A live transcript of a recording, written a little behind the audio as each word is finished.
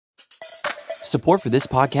Support for this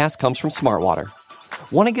podcast comes from Smartwater.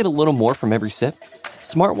 Want to get a little more from every sip?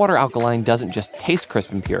 Smartwater Alkaline doesn't just taste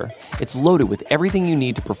crisp and pure, it's loaded with everything you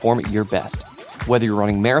need to perform at your best, whether you're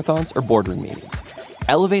running marathons or boardroom meetings.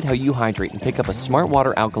 Elevate how you hydrate and pick up a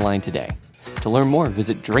Smartwater Alkaline today. To learn more,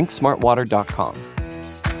 visit drinksmartwater.com.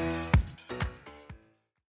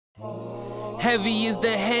 Heavy is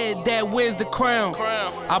the head that wears the crown.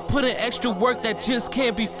 I put in extra work that just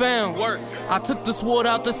can't be found. I took the sword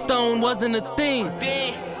out the stone, wasn't a thing.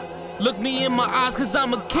 Look me in my eyes cause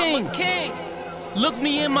I'm a king. Look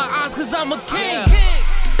me in my eyes cause I'm a king.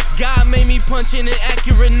 God made me punch in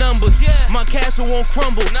inaccurate numbers. My castle won't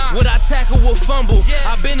crumble. What I tackle will fumble.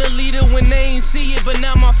 I've been a leader when they ain't see it, but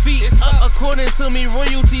now my feet is up. According to me,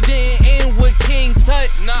 royalty didn't end with King Tut.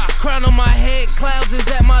 Crown on my head, clouds is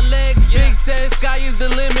at my legs. Big says sky is the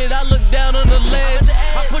limit. I look down on the ledge.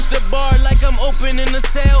 I push the bar like I'm opening a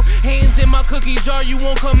cell. Hands in my cookie jar, you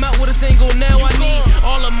won't come out with a single nail. I need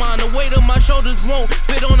all of mine. The weight of my shoulders won't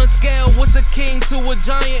fit on a scale. What's a king to a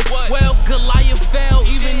giant? Well, Goliath fell.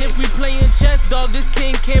 Even if we playin' chess, dog, this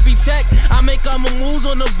king can't be checked. I make all my moves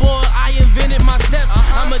on the board, I invented my steps.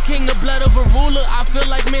 I'm a king, the blood of a ruler, I feel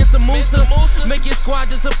like Mansa Musa. Make your squad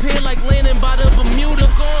disappear like landing by the Bermuda.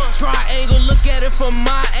 Triangle, look at it from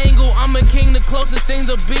my angle. I'm a king, the closest thing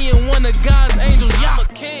to being one of God's angels. I'm a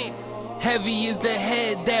king. Heavy is the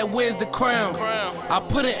head that wears the crown. I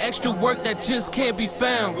put in extra work that just can't be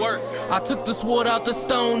found. I took the sword out the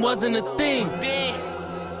stone, wasn't a thing.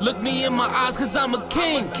 Look me in my eyes cause I'm a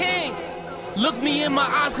king. Look me in my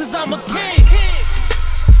eyes cause I'm a king.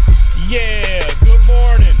 Yeah, good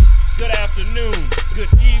morning, good afternoon,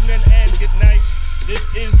 good evening, and good night.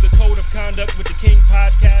 This is the Code of Conduct with the King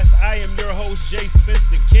podcast. I am your host, Jay Spence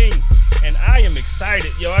the King, and I am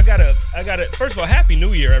excited. Yo, I gotta, first of all, Happy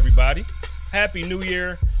New Year, everybody. Happy New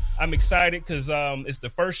Year. I'm excited because it's the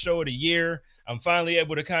first show of the year. I'm finally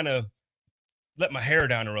able to kind of let my hair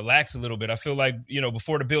down and relax a little bit. I feel like,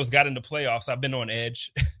 before the Bills got into playoffs, I've been on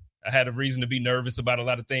edge. I had a reason to be nervous about a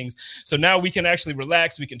lot of things. So now we can actually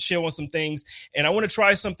relax. We can chill on some things. And I want to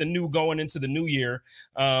try something new going into the new year.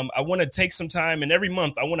 I want to take some time, and every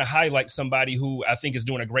month I want to highlight somebody who I think is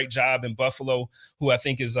doing a great job in Buffalo, who I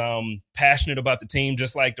think is passionate about the team,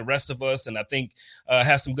 just like the rest of us. And I think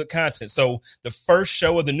has some good content. So the first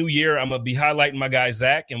show of the new year, I'm going to be highlighting my guy,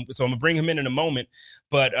 Zach. And so I'm going to bring him in a moment.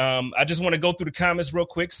 But I just want to go through the comments real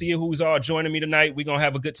quick, see who's all joining me tonight. We're going to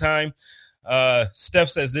have a good time. Steph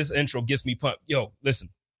says this intro gets me pumped. Yo, listen,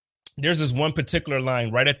 there's this one particular line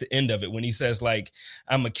right at the end of it when he says, like,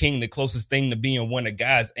 I'm a king, the closest thing to being one of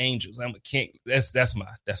God's angels. I'm a king. That's my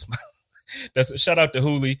shout out to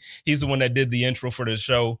Hooli. He's the one that did the intro for the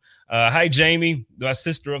show. Hi, Jamie, my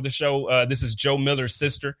sister of the show. This is Joe Miller's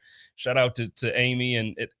sister. Shout out to Amy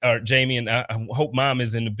and Jamie, and I hope mom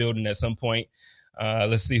is in the building at some point.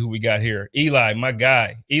 Let's see who we got here. Eli, my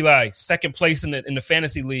guy. Eli, second place in the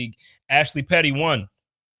fantasy league. Ashley Petty won.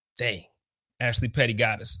 Dang. Ashley Petty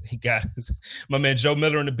got us. He got us. My man Joe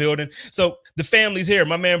Miller in the building. So the family's here.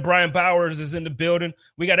 My man Brian Bowers is in the building.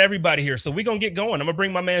 We got everybody here. So we're going to get going. I'm going to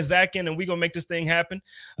bring my man Zach in, and we're going to make this thing happen.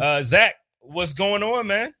 Zach, what's going on,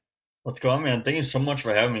 man? What's going on, man? Thank you so much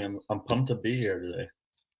for having me. I'm pumped to be here today.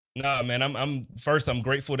 Nah, man, I'm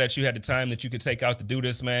grateful that you had the time that you could take out to do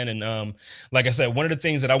this, man. And like I said, one of the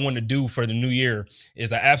things that I want to do for the new year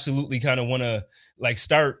is I absolutely kind of want to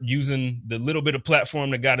start using the little bit of platform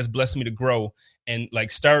that God has blessed me to grow and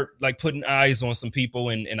start putting eyes on some people.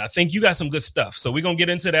 And I think you got some good stuff. So we're going to get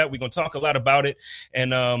into that. We're going to talk a lot about it.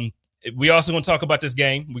 And we also going to talk about this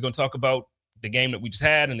game. We're going to talk about the game that we just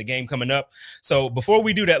had and the game coming up. So before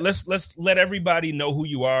we do that, let's let everybody know who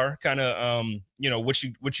you are, kind of,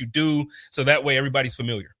 what you do. So that way everybody's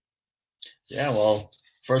familiar. Yeah. Well,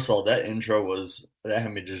 first of all, that intro that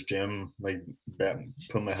had me just jam,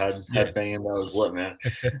 put my head banging. That was lit, man.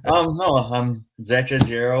 No, I'm Zach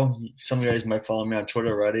Jaziero. Some of you guys might follow me on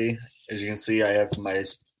Twitter already. As you can see, I have my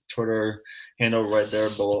Twitter handle right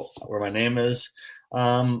there below where my name is.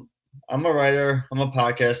 I'm a writer. I'm a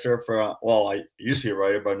podcaster I used to be a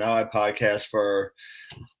writer, but now I podcast for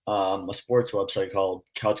a sports website called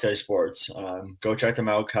Couch Guy Sports. Go check them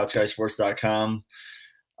out, couchguysports.com.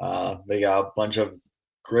 They got a bunch of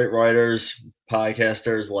great writers,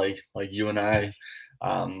 podcasters like you and I,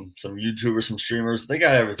 some YouTubers, some streamers. They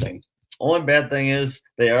got everything. Only bad thing is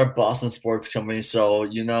they are a Boston sports company, so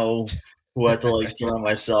who I have to surround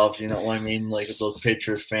myself. You know what I mean? Those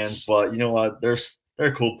Patriots fans, but you know what?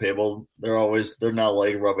 They're cool people. They're not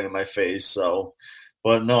rubbing in my face. So,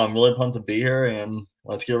 but no, I'm really pumped to be here, and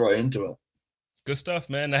let's get right into it. Good stuff,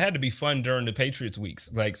 man. That had to be fun during the Patriots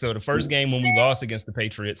weeks. Like, so the first game when we lost against the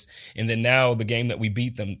Patriots, and then now the game that we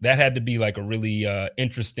beat them, that had to be like a really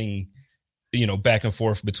interesting, back and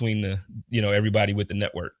forth between the, everybody with the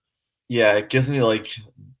network. Yeah, it gives me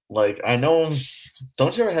like I know.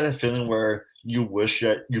 Don't you ever have a feeling where you wish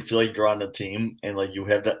that you feel like you're on the team and like you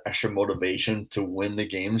have that extra motivation to win the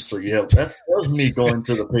game? So that was me going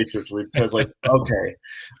to the Patriots league because like, okay,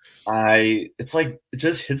 it's like it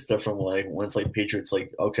just hits different like when it's like Patriots,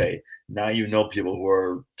 like, okay, now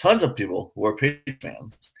tons of people who are Patriots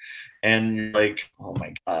fans, and you're like, oh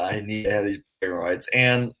my god, I need to have these bragging rights.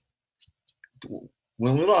 And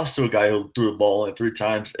when we lost to a guy who threw the ball like 3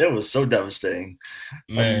 times, it was so devastating.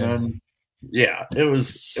 Man. And then, yeah, it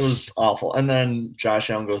was awful. And then Josh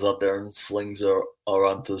Allen goes up there and slings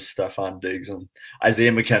around to Stephon Diggs and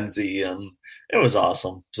Isaiah McKenzie, and it was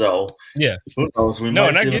awesome. So yeah, who knows? And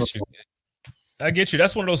I get you.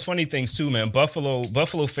 That's one of those funny things too, man. Buffalo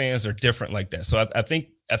fans are different like that. So I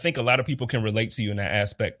think a lot of people can relate to you in that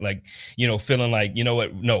aspect, like, feeling like, you know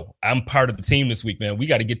what, no, I'm part of the team this week, man. We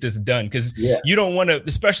got to get this done because you don't want to,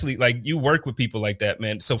 especially like you work with people like that,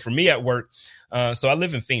 man. So for me at work, so I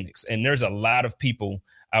live in Phoenix, and there's a lot of people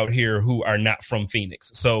out here who are not from Phoenix.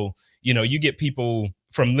 So, you get people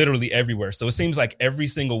from literally everywhere. So it seems like every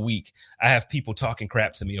single week I have people talking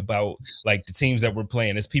crap to me about like the teams that we're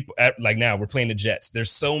playing. There's people like now we're playing the Jets.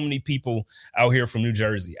 There's so many people out here from New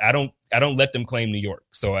Jersey. I don't let them claim New York.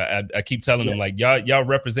 So I keep telling them like, y'all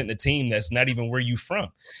representing a team that's not even where you from.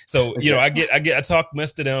 So, I talk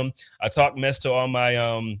mess to them. I talk mess to all my,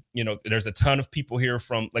 there's a ton of people here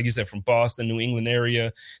from, like you said, from Boston, New England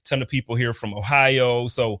area, ton of people here from Ohio.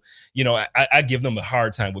 So, I give them a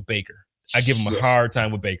hard time with Baker. I give him a hard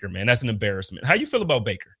time with Baker, man. That's an embarrassment. How you feel about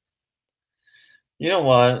Baker? You know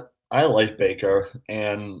what? I like Baker,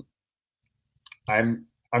 and I'm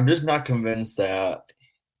just not convinced that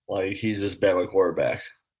like he's this bad of a quarterback.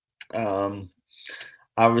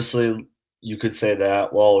 Obviously, you could say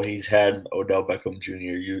that. Well, he's had Odell Beckham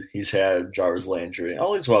Jr. He's had Jarvis Landry,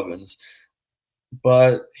 all these weapons,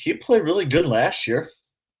 but he played really good last year.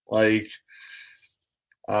 Like.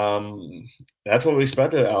 That's what we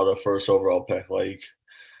expected out of the first overall pick. Like,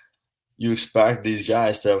 you expect these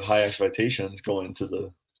guys to have high expectations going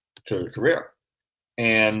into their career.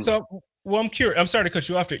 And so, well, I'm curious. I'm sorry to cut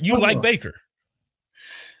you off there. You like Baker?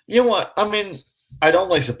 You know what? I mean, I don't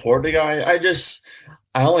like support the guy.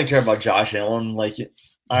 I only care about Josh Allen. Like,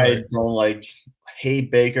 I don't like hate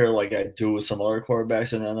Baker like I do with some other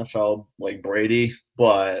quarterbacks in the NFL, like Brady.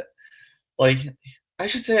 But like. I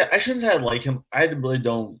shouldn't say I like him. I really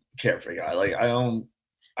don't care for the guy. Like I don't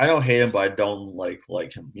hate him, but I don't like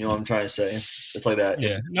him. You know what I'm trying to say? It's like that.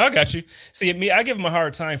 Yeah. No, I got you. See, me, I give him a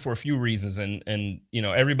hard time for a few reasons, and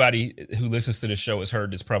everybody who listens to the show has heard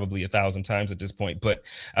this probably 1,000 times at this point. But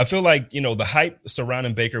I feel like the hype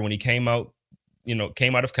surrounding Baker when he came out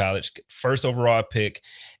of college, first overall pick,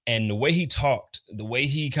 and the way he talked, the way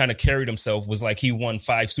he kind of carried himself was like he won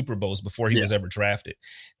 5 Super Bowls before he was ever drafted.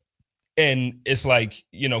 And it's like,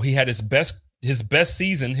 he had his best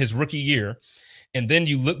season, his rookie year. And then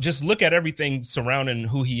you look at everything surrounding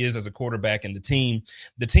who he is as a quarterback and the team.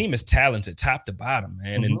 The team is talented top to bottom,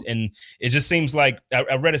 man. Mm-hmm. And it just seems like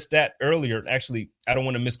I read a stat earlier. Actually, I don't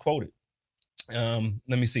want to misquote it.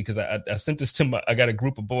 Let me see, because I sent this to I got a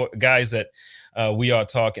group of guys that we are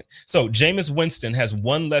talking. So Jameis Winston has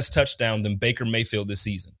 1 less touchdown than Baker Mayfield this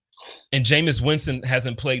season. And Jameis Winston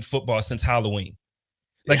hasn't played football since Halloween.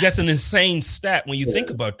 Like, that's an insane stat when you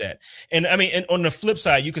think about that. And I mean, and on the flip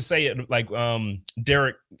side, you could say it like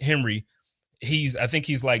Derrick Henry. I think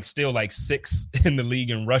he's like still like 6th in the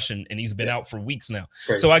league in rushing, and he's been out for weeks now.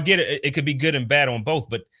 Great. So I get it. It could be good and bad on both.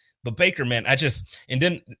 But Baker, man, and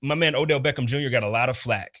then my man Odell Beckham Jr. got a lot of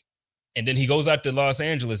flack. And then he goes out to Los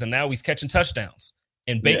Angeles, and now he's catching touchdowns.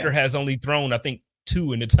 And Baker has only thrown, I think,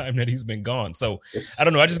 2 in the time that he's been gone. So I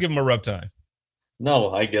don't know. I just give him a rough time.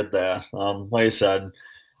 No, I get that. Like I said,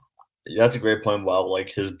 that's a great point about like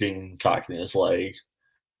his being cocky. It's like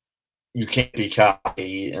you can't be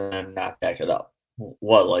cocky and then not back it up.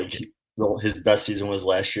 What, like his best season was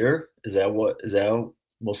last year? Is that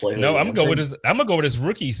most likely? No, I'm gonna go with his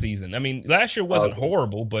rookie season. I mean, last year wasn't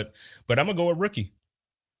horrible, but I'm gonna go with rookie.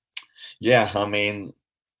 Yeah, I mean,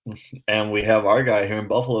 and we have our guy here in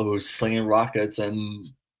Buffalo who's slinging rockets and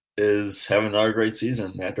is having another great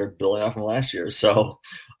season after building off from last year. So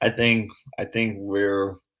I think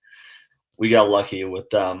we got lucky with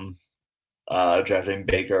them drafting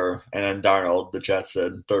Baker and then Darnold, the Jets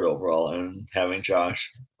did 3rd overall, and having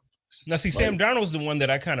Josh. Now, see, Sam Darnold's the one that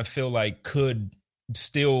I kind of feel like could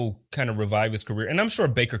still kind of revive his career, and I'm sure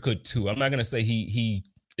Baker could too. I'm not going to say he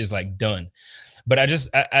is like done. But I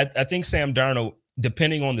think Sam Darnold,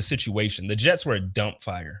 depending on the situation, the Jets were a dump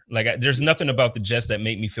fire. Like there's nothing about the Jets that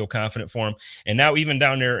made me feel confident for him. And now even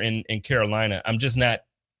down there in Carolina,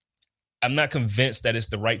 I'm not convinced that it's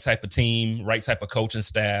the right type of team, right type of coaching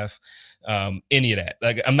staff, any of that.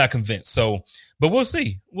 Like I'm not convinced. So, but we'll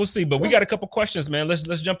see. But we got a couple questions, man.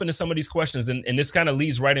 Let's jump into some of these questions. And this kind of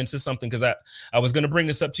leads right into something because I was going to bring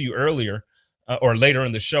this up to you earlier or later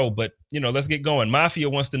in the show, but let's get going. Mafia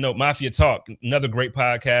wants to know, Mafia Talk, another great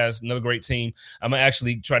podcast, another great team. I'm gonna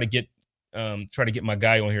actually try to get my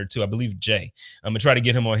guy on here too. I believe Jay. I'm gonna try to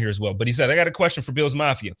get him on here as well. But he said, I got a question for Bills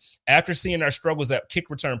Mafia. After seeing our struggles at kick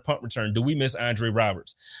return, punt return, do we miss Andre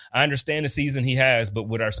Roberts? I understand the season he has, but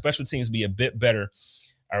would our special teams be a bit better?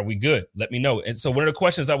 Are we good? Let me know. And so one of the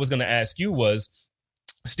questions I was going to ask you was,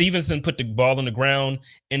 Stevenson put the ball on the ground,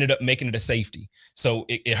 ended up making it a safety. So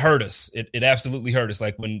it hurt us. It absolutely hurt us.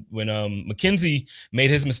 Like when McKenzie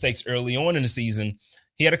made his mistakes early on in the season,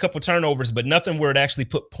 he had a couple turnovers, but nothing where it actually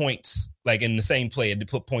put points like in the same play and to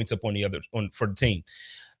put points up on for the team.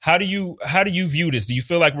 How do you view this? Do you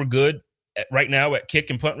feel like we're good right now at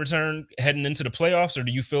kick and punt return heading into the playoffs, or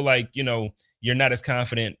do you feel like you're not as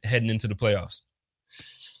confident heading into the playoffs?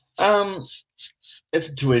 It's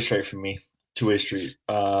a two-way street for me. Two-way street.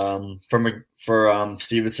 For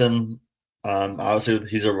Stevenson, obviously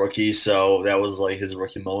he's a rookie, so that was like his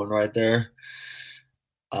rookie moment right there.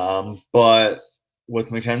 But with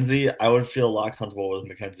McKenzie, I would feel a lot comfortable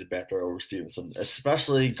with McKenzie back there over Stevenson,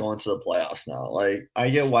 especially going to the playoffs now. Like, I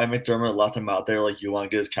get why McDermott left him out there. Like, you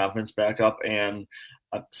want to get his confidence back up. And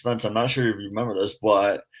Spence, I'm not sure if you remember this,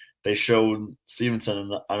 but they showed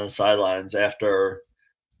Stevenson on the sidelines after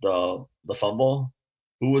the fumble.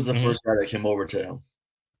 Who was the first guy that came over to him?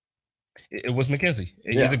 It was McKenzie.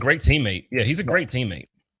 He's a great teammate. Yeah, he's a great teammate.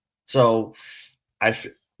 So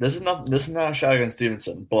this is not a shot against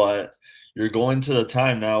Stevenson, but you're going to the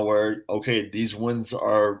time now where, okay, these wins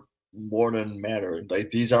are more than matter.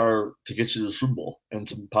 Like, these are to get you to the Super Bowl and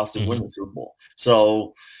to possibly win the Super Bowl.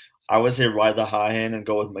 So I would say ride the high hand and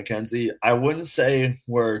go with McKenzie. I wouldn't say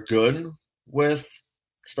we're good with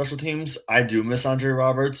special teams. I do miss Andre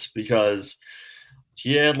Roberts because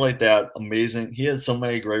he had he had so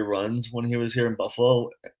many great runs when he was here in Buffalo.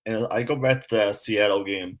 And I go back to that Seattle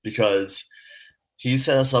game because he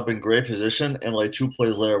set us up in great position, and like 2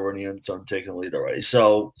 plays later, we're in the end zone taking the lead already.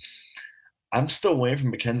 So I'm still waiting for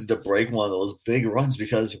McKenzie to break one of those big runs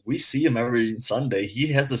because we see him every Sunday. He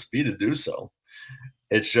has the speed to do so.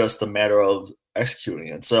 It's just a matter of executing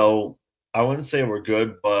it. So I wouldn't say we're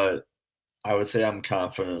good, but I would say I'm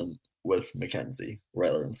confident with McKenzie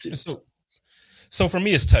rather than Stevenson. So for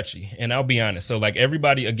me, it's touchy, and I'll be honest. So like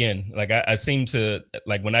everybody, again, like I seem to,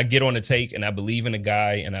 like when I get on a take and I believe in a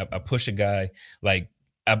guy and I push a guy, like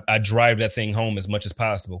I drive that thing home as much as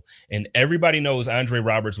possible. And everybody knows Andre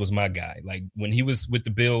Roberts was my guy. Like when he was with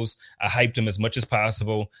the Bills, I hyped him as much as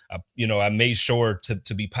possible. I made sure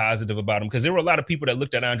to be positive about him because there were a lot of people that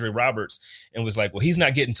looked at Andre Roberts and was like, well, he's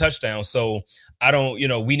not getting touchdowns. So I don't,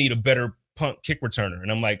 we need a better punt kick returner.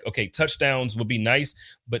 And I'm like, okay, touchdowns would be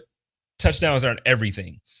nice, but touchdowns aren't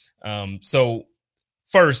everything. So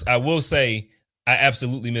first, I will say I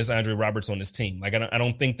absolutely miss Andre Roberts on this team. Like, I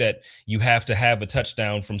don't think that you have to have a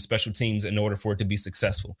touchdown from special teams in order for it to be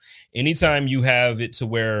successful. Anytime you have it to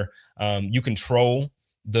where you control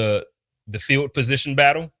the field position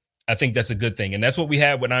battle, I think that's a good thing. And that's what we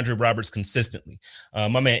had with Andre Roberts consistently.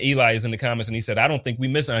 My man Eli is in the comments and he said, I don't think we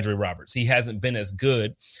miss Andre Roberts. He hasn't been as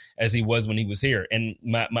good as he was when he was here. And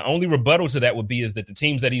my only rebuttal to that would be is that the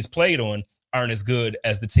teams that he's played on aren't as good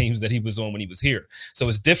as the teams that he was on when he was here. So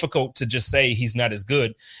it's difficult to just say he's not as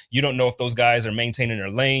good. You don't know if those guys are maintaining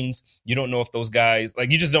their lanes. You don't know if those guys,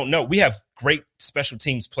 you just don't know. We have great special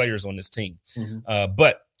teams players on this team.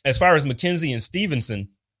 But as far as McKenzie and Stevenson,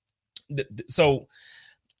 so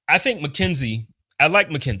I think I like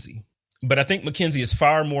McKenzie, but I think McKenzie is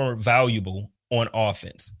far more valuable on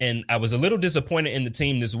offense. And I was a little disappointed in the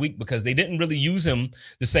team this week because they didn't really use him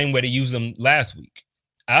the same way they used him last week.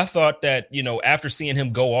 I thought that, after seeing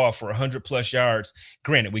him go off for 100+ yards,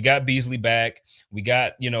 granted, we got Beasley back. We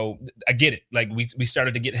got, I get it. Like we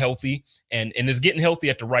started to get healthy and it's getting healthy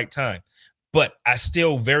at the right time. But I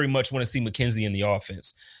still very much want to see McKenzie in the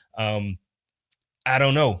offense. I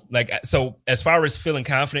don't know. So as far as feeling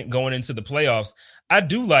confident going into the playoffs, I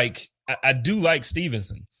do like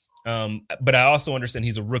Stevenson. But I also understand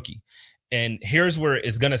he's a rookie. And here's where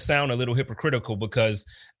it's going to sound a little hypocritical because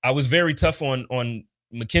I was very tough on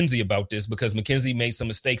McKenzie about this because McKenzie made some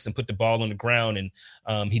mistakes and put the ball on the ground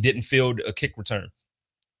and he didn't field a kick return.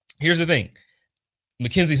 Here's the thing.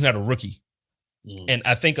 McKenzie's not a rookie. And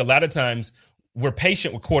I think a lot of times we're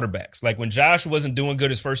patient with quarterbacks. Like when Josh wasn't doing good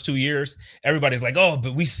his first 2 years, everybody's like, oh,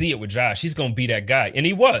 but we see it with Josh. He's going to be that guy. And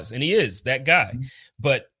he was, and he is that guy. Mm-hmm.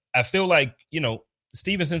 But I feel like,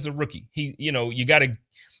 Stevenson's a rookie. He, you got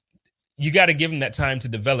to give him that time to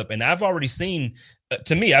develop. And I've already seen,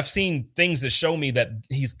 I've seen things that show me that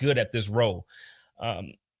he's good at this role.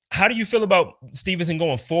 How do you feel about Stevenson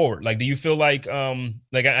going forward? Like, do you feel like I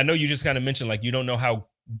know you just kind of mentioned, like, you don't know how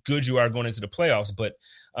good you are going into the playoffs, but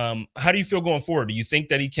how do you feel going forward? Do you think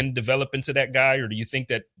that he can develop into that guy, or do you think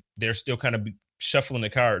that they're still kind of shuffling the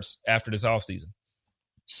cards after this offseason?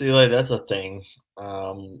 See, like, that's a thing.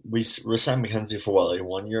 We signed McKenzie for what, like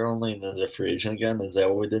 1 year only, and then as a free agent again? Is that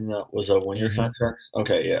what we did? Was a 1 year contract?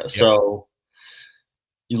 Okay, yeah. Yep. So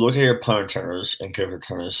you look at your punt returners and kick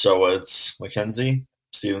returners. So it's McKenzie,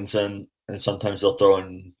 Stevenson, and sometimes they'll throw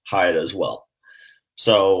in Hyatt as well.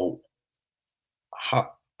 So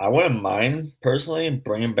I wouldn't mind personally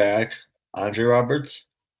bringing back Andre Roberts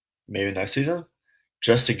maybe next season,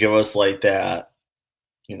 just to give us like that,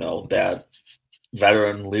 that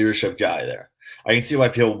veteran leadership guy there. I can see why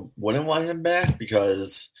people wouldn't want him back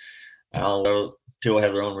because I don't know, people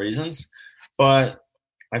have their own reasons. But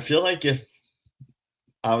I feel like if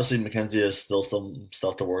obviously McKenzie has still some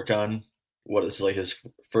stuff to work on. What is like his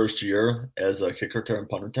first year as a kick return,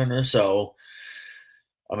 punt returner. So,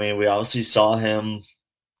 I mean, we obviously saw him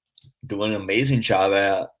doing an amazing job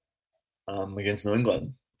at against New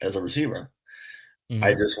England as a receiver. Mm-hmm.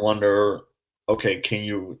 I just wonder, okay, can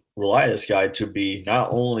you rely on this guy to be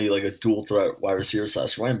not only like a dual threat wide receiver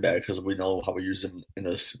 / running back, because we know how we use him in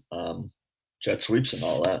this jet sweeps and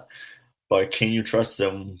all that, but can you trust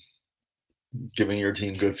him giving your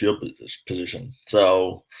team good field position?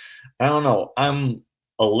 So I don't know. I'm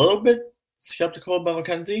a little bit skeptical about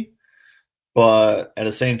McKenzie, but at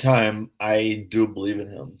the same time, I do believe in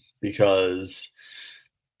him because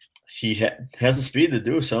he has the speed to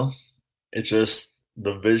do so. It's just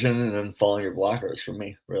the vision and then following your blockers for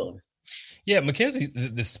me, really. Yeah,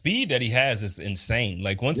 McKenzie, the speed that he has is insane.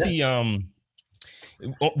 Like once he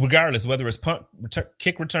regardless whether it's punt,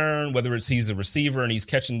 kick return, whether it's he's a receiver and he's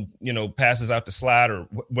catching, passes out the slot or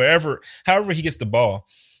wherever, however he gets the ball,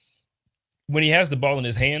 when he has the ball in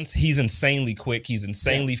his hands, he's insanely quick. He's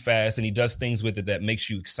insanely fast, and he does things with it that makes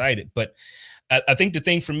you excited. But I think the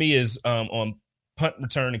thing for me is on punt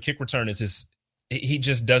return and kick return is he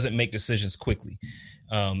just doesn't make decisions quickly.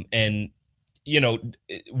 And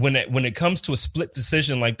when it comes to a split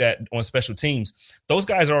decision like that on special teams, those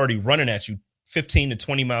guys are already running at you 15 to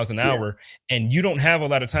 20 miles an hour, and you don't have a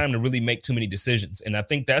lot of time to really make too many decisions. And I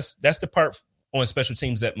think that's the part on special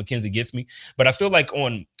teams that McKenzie gets me. But I feel like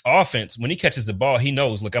on offense, when he catches the ball, he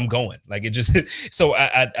knows, look, I'm going. Like it just so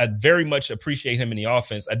I very much appreciate him in the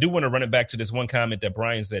offense. I do want to run it back to this one comment that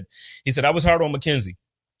Brian said. He said, I was hard on McKenzie,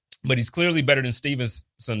 but he's clearly better than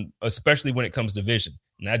Stevenson, especially when it comes to vision.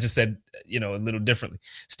 And I just said, a little differently.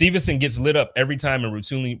 Stevenson gets lit up every time and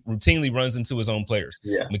routinely runs into his own players.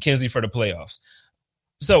 Yeah. McKenzie for the playoffs.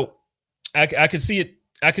 So I could see it.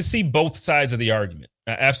 I could see both sides of the argument.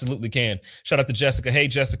 I absolutely can. Shout out to Jessica. Hey,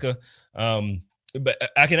 Jessica.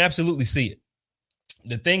 But I can absolutely see it.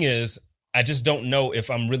 The thing is, I just don't know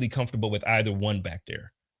if I'm really comfortable with either one back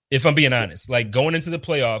there. If I'm being honest, like going into the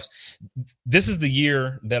playoffs, this is the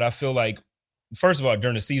year that I feel like, first of all,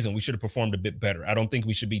 during the season, we should have performed a bit better. I don't think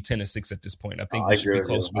we should be 10-6 at this point. I think we should be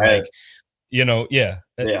close to like,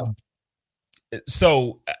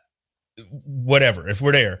 So whatever, if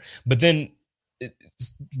we're there. But then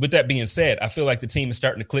with that being said, I feel like the team is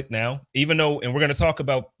starting to click now, even though, and we're going to talk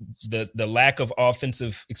about the lack of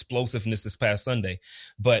offensive explosiveness this past Sunday.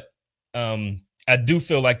 But I do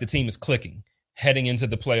feel like the team is clicking heading into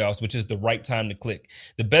the playoffs, which is the right time to click.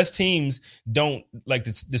 The best teams don't like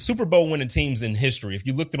the Super Bowl winning teams in history. If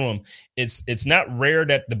you look through them, it's not rare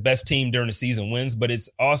that the best team during the season wins, but it's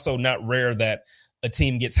also not rare that a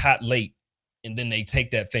team gets hot late and then they take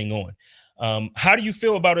that thing on. How do you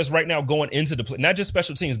feel about us right now going into the play? Not just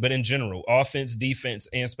special teams, but in general, offense, defense,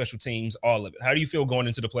 and special teams, all of it. How do you feel going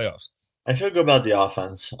into the playoffs? I feel good about the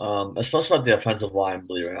offense, especially about the offensive line,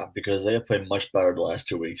 believe it or not, because they have played much better the last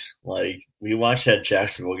 2 weeks. Like, we watched that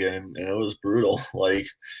Jacksonville game, and it was brutal. Like,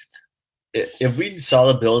 if we saw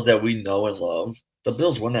the Bills that we know and love, the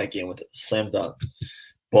Bills win that game with it. Slam dunk.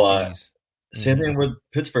 But same thing with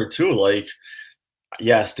Pittsburgh, too. Like,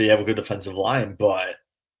 yes, they have a good defensive line, but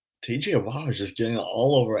TJ Watt is just getting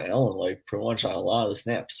all over Allen, like, pretty much on a lot of the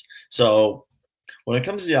snaps. So, when it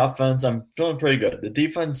comes to the offense, I'm feeling pretty good. The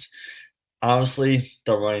defense – honestly,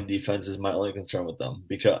 the running defense is my only concern with them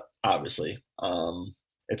because, obviously,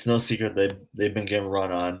 it's no secret they've been getting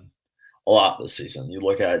run on a lot this season. You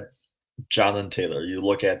look at Jonathan Taylor, you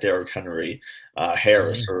look at Derrick Henry,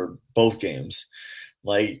 Harris for both games.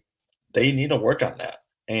 Like, they need to work on that.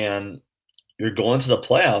 And you're going to the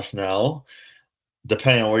playoffs now,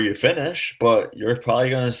 depending on where you finish, but you're probably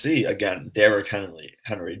going to see, again, Derrick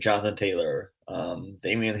Henry, Jonathan Taylor,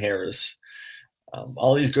 Damian Harris,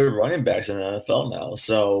 all these good running backs in the NFL now.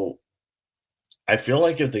 So I feel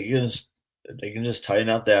like if they can just tighten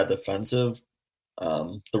up that defensive,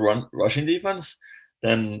 the rushing defense,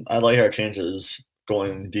 then I like our chances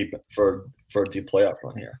going deep for a deep playoff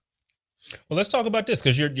run here. Well, let's talk about this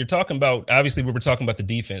because you're talking about, obviously we were talking about the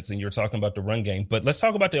defense and you're talking about the run game, but let's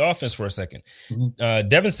talk about the offense for a second. Mm-hmm.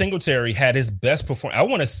 Devin Singletary had his best performance. I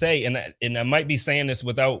want to say, and I might be saying this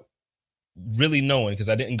without really knowing because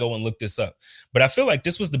I didn't go and look this up, but I feel like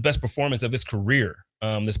this was the best performance of his career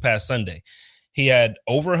this past Sunday. He had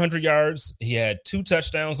over 100 yards. He had 2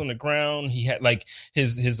 touchdowns on the ground. He had like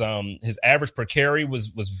his average per carry was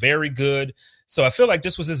very good. So I feel like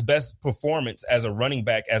this was his best performance as a running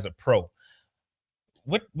back as a pro.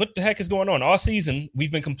 What the heck is going on? All season we've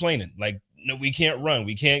been complaining like, no, we can't run.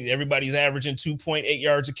 We can't. Everybody's averaging 2.8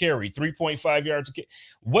 yards a carry, 3.5 yards a carry.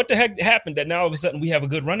 What the heck happened that now all of a sudden we have a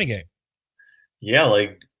good running game? Yeah,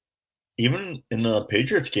 like even in the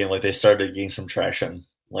Patriots game, like they started to gain some traction.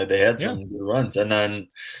 Like they had some good runs, and then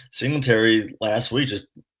Singletary last week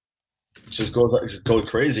just goes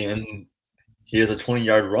crazy, and he has a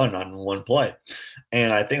 20-yard run on one play,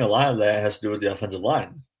 and I think a lot of that has to do with the offensive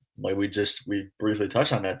line. Like we briefly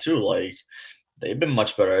touched on that too. Like they've been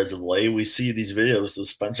much better as of late. We see these videos of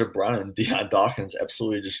Spencer Brown and Deion Dawkins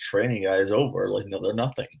absolutely just training guys over like no, they're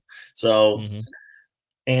nothing. So,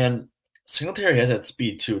 and Singletary has that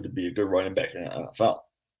speed too to be a good running back in the NFL.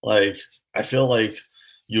 Like I feel like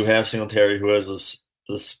you have Singletary who has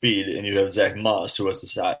the speed, and you have Zach Moss who has the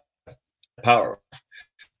size, power.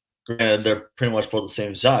 Granted, they're pretty much both the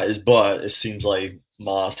same size, but it seems like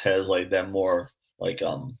Moss has like that more like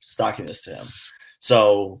stockiness to him.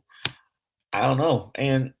 So I don't know,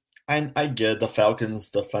 and I get the Falcons'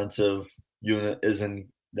 defensive unit isn't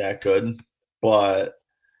that good, but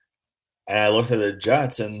I looked at the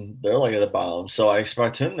Jets and they're like at the bottom, so I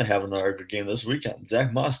expect him to have another good game this weekend.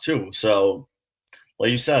 Zach Moss too, so. Like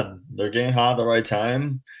you said, they're getting hot at the right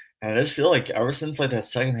time. And I just feel like ever since like that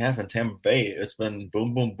second half in Tampa Bay, it's been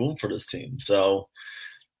boom, boom, boom for this team. So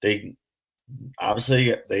they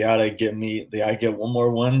obviously they gotta get one more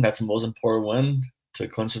win. That's the most important win to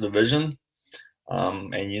clinch the division.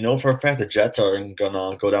 And you know for a fact the Jets aren't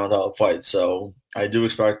gonna go down without a fight. So I do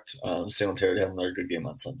expect Singletary to have another good game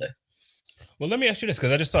on Sunday. Well, let me ask you this,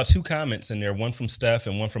 because I just saw 2 comments in there, one from Steph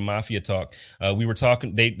and one from Mafia Talk. We were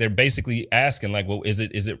talking, they're basically asking, like, well, is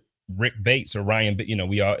it Rick Bates or Ryan? But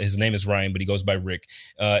his name is Ryan, but he goes by Rick.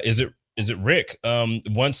 Is it Rick?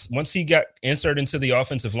 Once he got inserted into the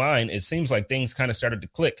offensive line, it seems like things kind of started to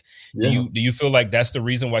click. Yeah. Do you feel like that's the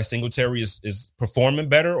reason why Singletary is performing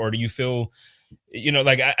better, or do you feel,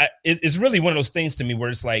 like it's really one of those things to me where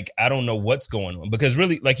it's like I don't know what's going on, because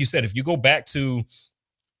really, like you said, if you go back to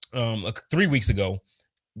 3 weeks ago,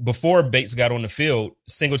 before Bates got on the field,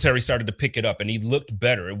 Singletary started to pick it up and he looked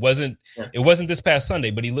better. It wasn't this past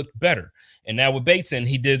Sunday, but he looked better. And now with Bates in,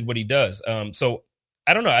 he did what he does. So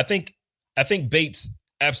I don't know. I think Bates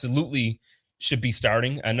absolutely should be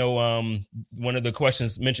starting. I know one of the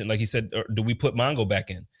questions mentioned, like he said, do we put Mongo back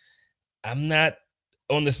in? I'm not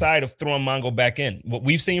on the side of throwing Mongo back in. What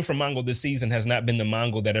we've seen from Mongo this season has not been the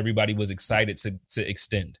Mongo that everybody was excited to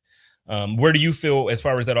extend. Where do you feel as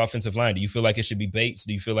far as that offensive line? Do you feel like it should be Bates?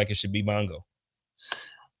 Do you feel like it should be Mongo?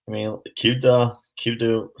 I mean, keep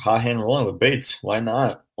the hot hand rolling with Bates. Why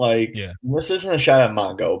not? This isn't a shot at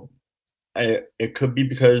Mongo. It could be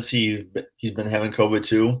because he's been having COVID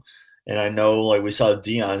too, and I know like we saw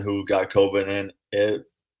Deion who got COVID, and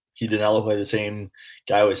he did not look like the same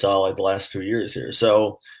guy we saw like the last 2 years here.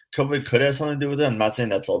 So COVID could have something to do with it. I'm not saying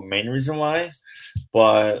that's the main reason why,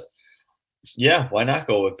 but. Yeah, why not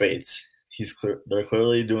go with Bates? They're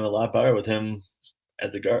clearly doing a lot better with him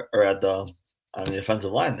at the guard or on the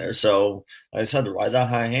offensive line there. So, like I said, to ride that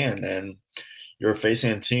high hand, and you're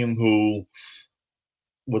facing a team who,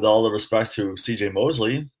 with all the respect to C.J.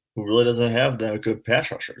 Mosley, who really doesn't have that good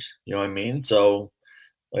pass rushers. You know what I mean? So,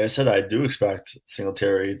 like I said, I do expect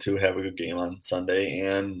Singletary to have a good game on Sunday,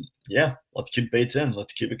 and yeah, let's keep Bates in.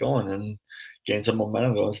 Let's keep it going and gain some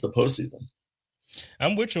momentum going into the postseason.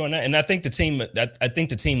 I'm with you on that, and I think the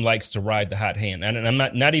team likes to ride the hot hand, and I'm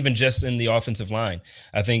not even just in the offensive line.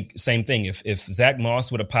 I think same thing. If Zach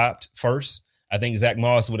Moss would have popped first, I think Zach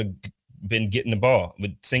Moss would have been getting the ball.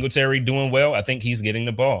 With Singletary doing well, I think he's getting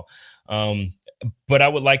the ball. But I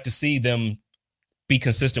would like to see them be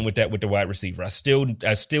consistent with that with the wide receiver. I still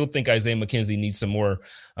think Isaiah McKenzie needs some more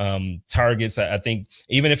targets. I think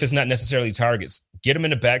even if it's not necessarily targets, get him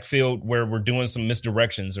in the backfield where we're doing some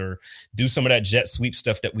misdirections or do some of that jet sweep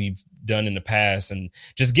stuff that we've done in the past, and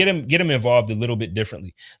just get him involved a little bit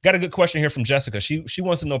differently. Got a good question here from Jessica. She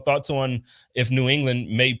wants to know thoughts on if New England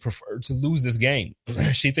may prefer to lose this game.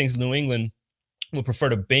 She thinks New England will prefer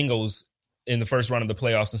the Bengals in the first round of the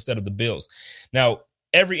playoffs instead of the Bills. Now,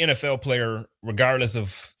 every NFL player, regardless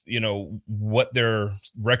of, what their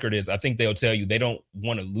record is, I think they'll tell you they don't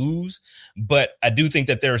want to lose. But I do think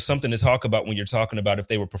that there is something to talk about when you're talking about if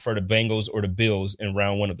they would prefer the Bengals or the Bills in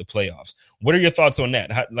round one of the playoffs. What are your thoughts on that?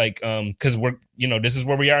 Because we're, this is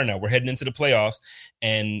where we are now. We're heading into the playoffs,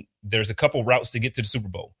 and there's a couple routes to get to the Super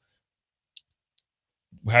Bowl.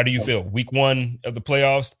 How do you feel? Week one of the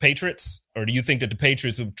playoffs, Patriots? Or do you think that the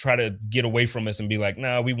Patriots would try to get away from us and be like,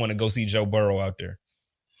 nah, we want to go see Joe Burrow out there?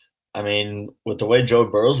 I mean, with the way Joe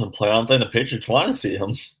Burrow's been playing, I don't think the Patriots want to see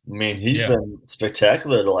him. I mean, he's been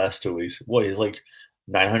spectacular the last 2 weeks. What, he's like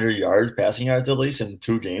 900 yards, passing yards at least in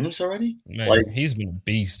 2 games already? Man, he's been a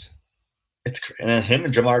beast. And then him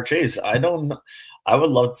and Jamar Chase, I don't know. I would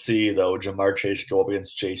love to see, though, Jamar Chase go up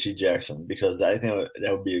against J.C. Jackson, because I think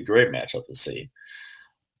that would be a great matchup to see.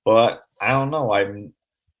 But I don't know.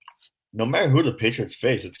 No matter who the Patriots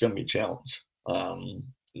face, it's going to be a challenge.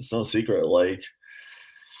 It's no secret.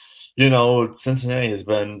 Cincinnati has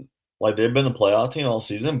been they've been the playoff team all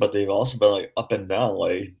season, but they've also been up and down.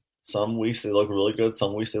 Some weeks they look really good,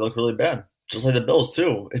 some weeks they look really bad. Just like the Bills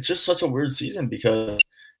too. It's just such a weird season because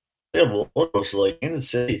they have a roller coaster in the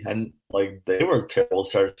city, and they were terrible to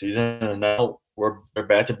start the season, and now they're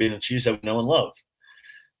back to being the Chiefs that we know and love.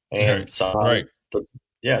 And somehow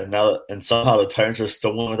the Titans are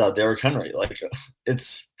still winning without Derrick Henry.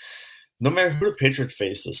 It's no matter who the Patriots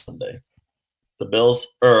face this Sunday. The Bills,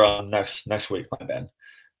 or next week, my bad.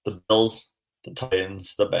 The Bills, the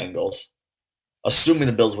Titans, the Bengals. Assuming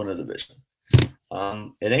the Bills win the division,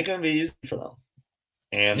 it ain't gonna be easy for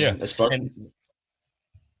them. Especially.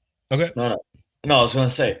 Okay. No. I was gonna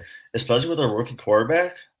say, especially with their rookie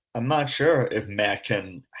quarterback, I'm not sure if Mac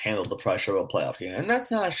can handle the pressure of a playoff game, and that's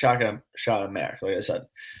not a shot at Mac, like I said,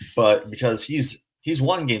 but because he's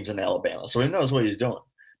won games in Alabama, so he knows what he's doing.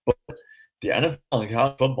 But the NFL and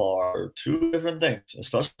college football are two different things,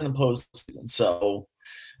 especially in the postseason. So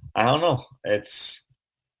I don't know. It's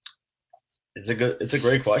a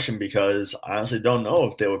great question, because I honestly don't know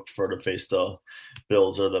if they would prefer to face the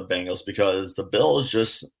Bills or the Bengals, because the Bills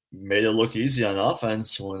just made it look easy on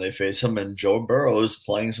offense when they face him, and Joe Burrow is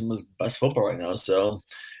playing some of his best football right now. So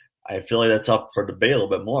I feel like that's up for debate a little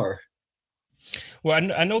bit more. Well,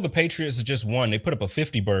 I know the Patriots just won. They put up a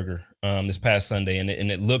 50-burger this past Sunday, and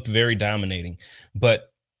it looked very dominating.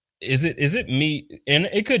 But is it me? And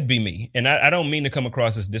it could be me. And I don't mean to come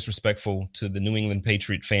across as disrespectful to the New England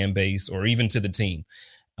Patriot fan base or even to the team.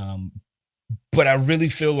 But I really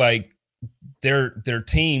feel like their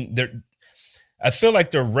team, I feel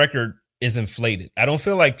like their record is inflated. I don't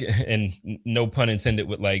feel like, and no pun intended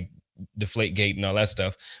with Deflategate and all that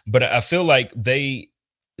stuff, but I feel like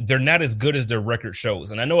they're not as good as their record shows.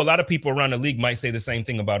 And I know a lot of people around the league might say the same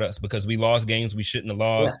thing about us because we lost games we shouldn't have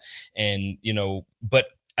lost. Yeah. And, but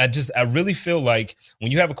I really feel like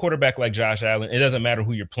when you have a quarterback like Josh Allen, it doesn't matter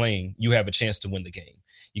who you're playing, you have a chance to win the game.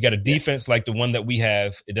 You got a defense like the one that we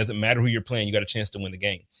have. It doesn't matter who you're playing, you got a chance to win the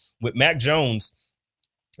game. With Mac Jones,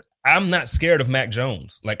 I'm not scared of Mac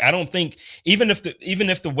Jones. I don't think even if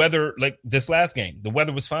the weather, like this last game, the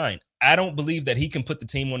weather was fine, I don't believe that he can put the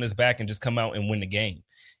team on his back and just come out and win the game.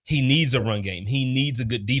 He needs a run game. He needs a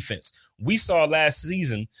good defense. We saw last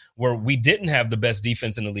season where we didn't have the best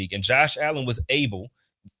defense in the league, and Josh Allen was able,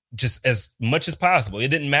 just as much as possible. It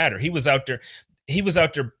didn't matter. He was out there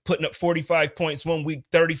putting up 45 points one week,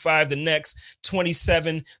 35 the next,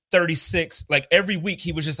 27, 36. Every week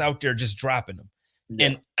he was just out there just dropping them. Yeah.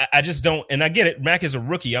 And I just don't, and I get it. Mac is a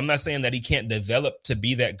rookie. I'm not saying that he can't develop to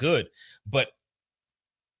be that good, but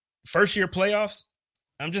first year playoffs,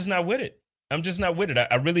 I'm just not with it.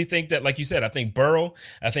 I really think that, like you said, I think Burrow,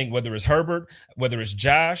 I think whether it's Herbert, whether it's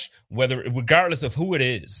Josh, regardless of who it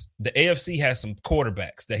is, the AFC has some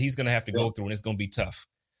quarterbacks that he's going to have to go through, and it's going to be tough.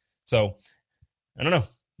 So I don't know.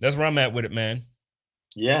 That's where I'm at with it, man.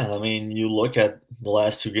 Yeah. I mean, you look at the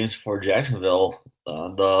last 2 games before Jacksonville,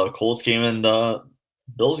 the Colts game and the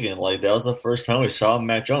Bills game, that was the first time we saw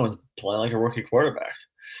Mac Jones playing like a rookie quarterback.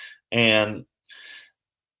 And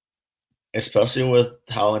especially with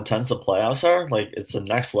how intense the playoffs are, it's the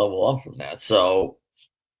next level up from that. So,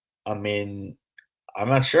 I mean, I'm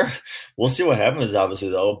not sure. We'll see what happens, obviously,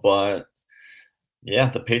 though. But, yeah,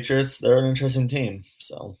 the Patriots, they're an interesting team.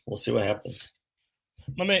 So, we'll see what happens.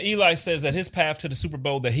 My man Eli says that his path to the Super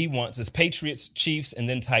Bowl that he wants is Patriots, Chiefs, and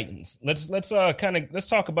then Titans. Let's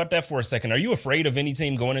talk about that for a second. Are you afraid of any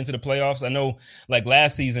team going into the playoffs? I know, like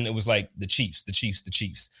last season, it was like the Chiefs.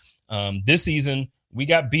 This season, we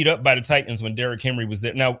got beat up by the Titans when Derrick Henry was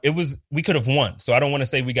there. Now, we could have won, so I don't want to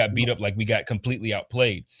say we got beat up like we got completely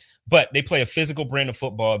outplayed. But they play a physical brand of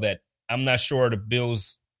football that I'm not sure the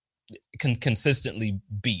Bills can consistently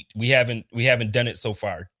beat. We haven't done it so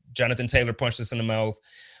far. Jonathan Taylor punched us in the mouth.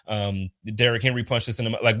 Derrick Henry punched us in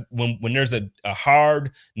the mouth. Like when there's a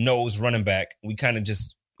hard nosed running back, we kind of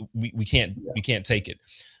just we can't take it.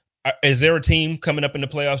 Is there a team coming up in the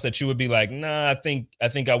playoffs that you would be like, nah, I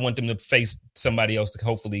think I want them to face somebody else to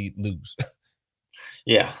hopefully lose?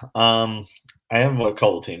 Yeah, I have a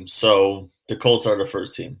couple teams. So the Colts are the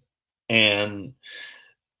first team, and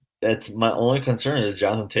that's my only concern is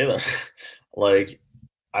Jonathan Taylor.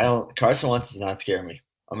 Carson Wentz does not scare me.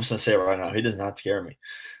 I'm just going to say it right now. He does not scare me.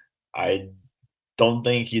 I don't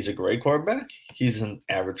think he's a great quarterback. He's an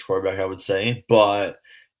average quarterback, I would say. But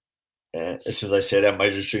as soon as I say that, I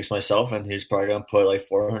might just jinx myself, and he's probably going to put like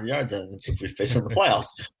 400 yards in if we face him in the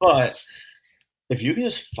playoffs. But if you can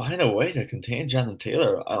just find a way to contain Jonathan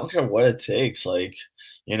Taylor, I don't care what it takes.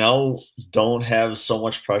 Don't have so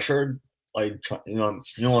much pressure. You know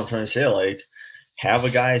what I'm trying to say? Have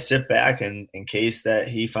a guy sit back and in case that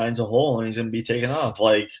he finds a hole and he's going to be taken off.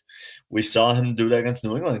 We saw him do that against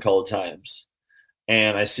New England a couple of times.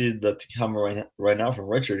 And I see the comment right now from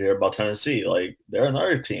Richard here about Tennessee. They're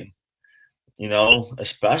another team,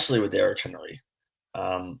 especially with Derrick Henry.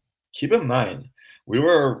 Keep in mind, we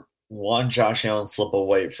were one Josh Allen slip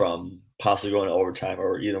away from possibly going to overtime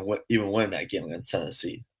or even winning that game against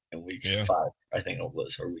Tennessee in week 5, I think it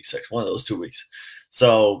was, or week 6, one of those 2 weeks.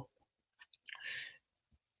 So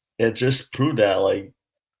it just proved that,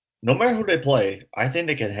 no matter who they play, I think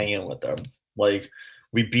they can hang in with them. We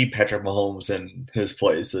beat Patrick Mahomes in his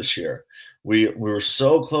plays this year. We were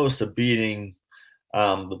so close to beating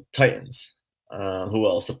the Titans. Who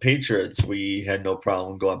else? The Patriots, we had no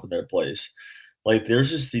problem going up in their plays.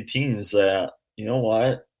 There's just the teams that, you know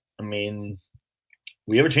what? I mean,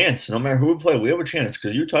 we have a chance. No matter who we play, we have a chance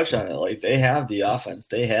because you touched on it. They have the offense.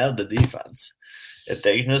 They have the defense. If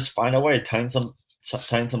they can just find a way to tighten some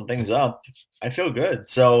things up, I feel good.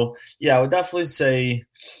 So, yeah, I would definitely say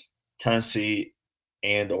Tennessee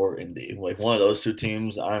and or Indy. One of those two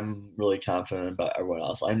teams, I'm really confident about everyone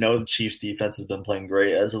else. I know the Chiefs defense has been playing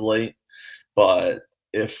great as of late, but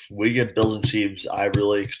if we get Bills and Chiefs, I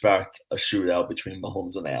really expect a shootout between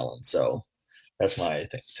Mahomes and Allen. So that's my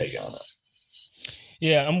take on it.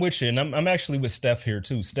 Yeah, I'm with you. And I'm actually with Steph here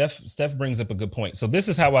too. Steph brings up a good point. So this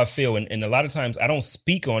is how I feel. And a lot of times I don't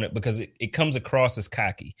speak on it because it comes across as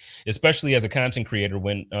cocky, especially as a content creator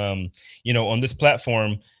when, on this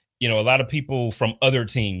platform, a lot of people from other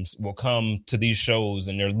teams will come to these shows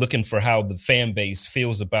and they're looking for how the fan base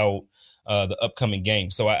feels about the upcoming game.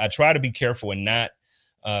 So I try to be careful and not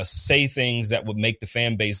say things that would make the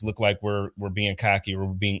fan base look like we're being cocky or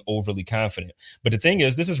we're being overly confident. But the thing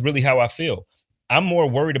is, this is really how I feel. I'm more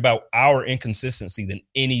worried about our inconsistency than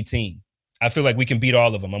any team. I feel like we can beat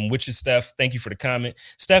all of them. I'm with you, Steph. Thank you for the comment.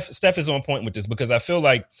 Steph is on point with this because I feel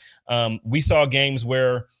like we saw games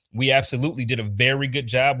where we absolutely did a very good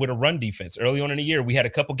job with a run defense. Early on in the year, we had a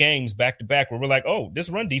couple games back to back where we're like, oh, this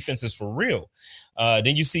run defense is for real.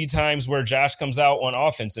 Then you see times where Josh comes out on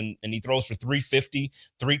offense and he throws for 350,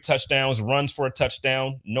 3 touchdowns, runs for a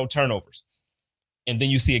touchdown, no turnovers. And then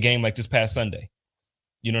you see a game like this past Sunday.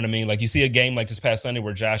 You know what I mean? You see a game like this past Sunday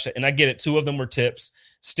where Josh, and I get it, 2 of them were tips,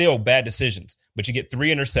 still bad decisions, but you get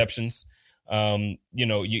 3 interceptions.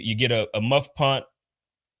 You get a muff punt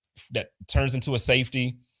that turns into a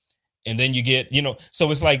safety. And then you get,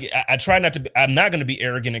 so it's I try not to, I'm not going to be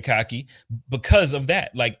arrogant and cocky because of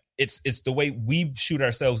that. It's the way we shoot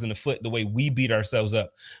ourselves in the foot, the way we beat ourselves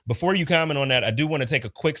up. Before you comment on that, I do want to take a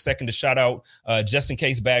quick second to shout out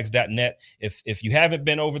justincasebags.net. If you haven't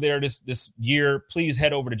been over there this year, please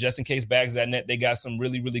head over to justincasebags.net. They got some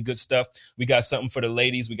really, really good stuff. We got something for the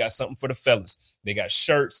ladies. We got something for the fellas. They got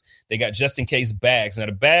shirts. They got just in case bags. Now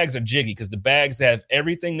the bags are jiggy because the bags have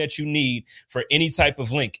everything that you need for any type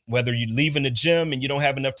of link, whether you're leaving the gym and you don't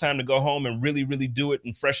have enough time to go home and really, really do it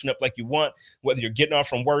and freshen up like you want, whether you're getting off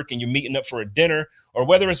from work and you're meeting up for a dinner, or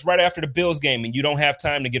whether it's right after the Bills game and you don't have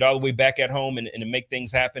time to get all the way back at home and make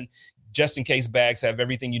things happen. Just in case bags have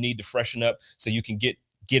everything you need to freshen up so you can get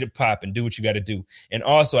it popping, do what you got to do. And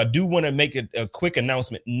also, I do want to make a quick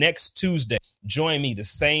announcement. Next Tuesday, join me the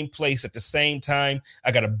same place at the same time.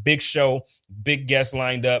 I got a big show, big guest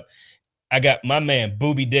lined up. I got my man,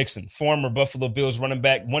 Boobie Dixon, former Buffalo Bills running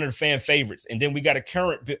back, one of the fan favorites. And then we got a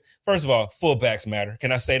current, first of all, fullbacks matter.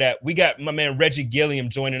 Can I say that? We got my man, Reggie Gilliam,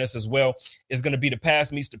 joining us as well. It's going to be the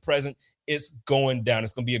past meets the present. It's going down.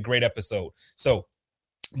 It's going to be a great episode. So,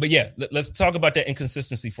 but yeah, let's talk about that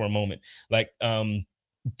inconsistency for a moment. Like,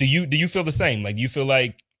 do you feel the same? Like, you feel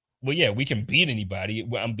like, well, yeah, we can beat anybody.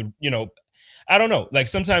 I don't know. Like,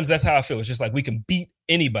 sometimes that's how I feel. It's just like we can beat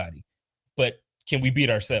anybody, but can we beat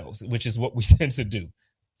ourselves, which is what we tend to do.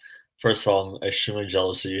 First of all, I'm extremely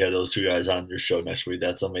jealous that you had those two guys on your show next week.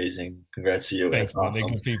 That's amazing. Congrats to you. Thanks, That's man.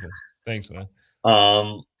 awesome. People. Thanks, man.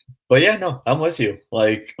 But yeah, no, I'm with you.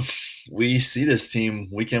 Like, we see this team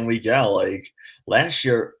week in, week out. Like, last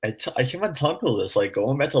year, I keep on telling people this, like,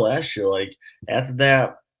 going back to last year, like, after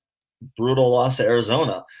that brutal loss to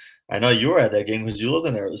Arizona, I know you were at that game because you lived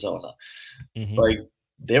in Arizona. Mm-hmm. Like,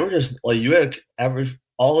 they were just, like, you had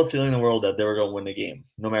all the feeling in the world that they were going to win the game.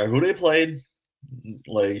 No matter who they played,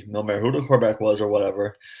 like, no matter who the quarterback was or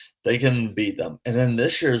whatever, they can beat them. And then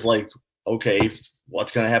this year's like, okay,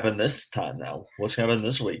 what's going to happen this time now? What's going to happen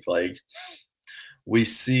this week? Like, we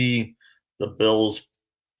see the Bills,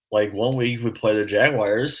 like, 1 week we played the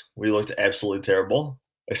Jaguars. We looked absolutely terrible,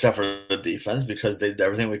 except for the defense, because they did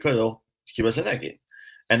everything we could to keep us in that game.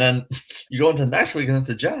 And then you go into next week against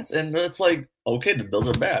the Jets, and it's like, okay, the Bills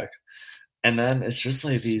are back. And then it's just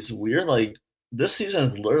like these weird, like, this season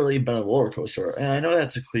has literally been a roller coaster. And I know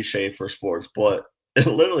that's a cliche for sports, but it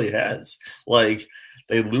literally has. Like,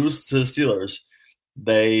 they lose to the Steelers.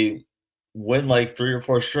 They win like 3 or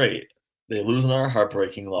 4 straight. They lose another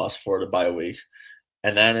heartbreaking loss for the bye week.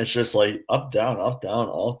 And then it's just like up, down,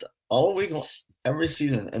 all week, every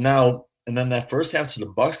season. And then that first half to the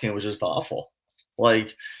Bucs game was just awful.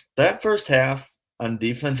 Like, that first half on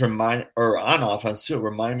defense on offense too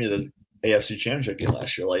remind me of the AFC Championship game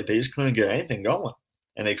last year. Like, they just couldn't get anything going,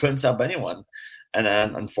 and they couldn't stop anyone. And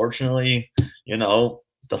then, unfortunately,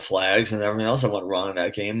 the flags and everything else that went wrong in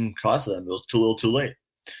that game cost them. It was too little, too late.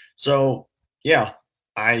 So, yeah,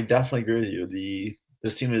 I definitely agree with you.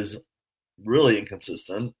 This team is really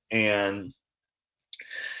inconsistent, and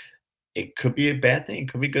it could be a bad thing. It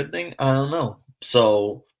could be a good thing. I don't know.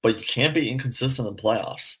 So, but you can't be inconsistent in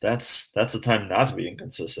playoffs. That's the time not to be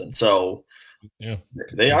inconsistent. So, yeah,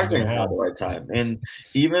 they are getting out at the right time. And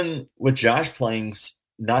even with Josh playing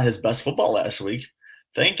not his best football last week,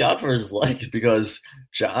 thank God for his legs, because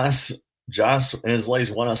Josh and his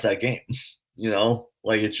legs won us that game.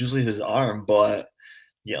 Like, it's usually his arm, but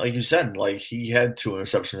yeah, like you said, like, he had 2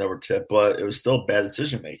 interceptions that were tipped, but it was still bad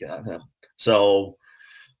decision making on him. So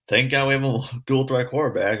thank God we have a dual threat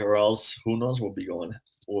quarterback, or else who knows what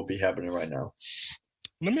will be happening right now.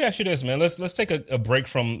 Let me ask you this, man. Let's take a break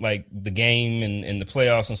from, like, the game and the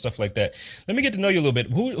playoffs and stuff like that. Let me get to know you a little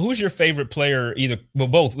bit. Who's your favorite player?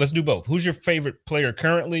 Both. Let's do both. Who's your favorite player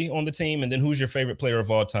currently on the team, and then who's your favorite player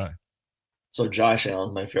of all time? So Josh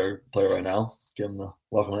Allen's my favorite player right now. Give him the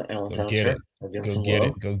welcome to Allentown.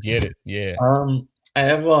 Go get it. Yeah. I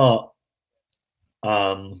have a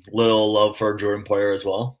little love for Jordan Poyer as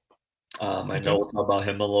well. I know we'll talk about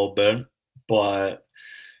him a little bit, but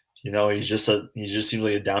he just seems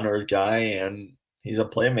like a down-to-earth guy, and he's a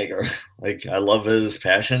playmaker. Like, I love his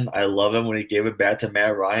passion. I love him when he gave it back to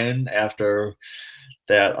Matt Ryan after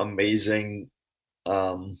that amazing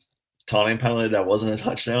taunting penalty that wasn't a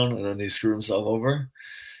touchdown, and then he screwed himself over.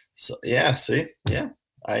 So, yeah,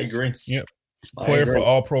 I agree. Yeah. Poyer for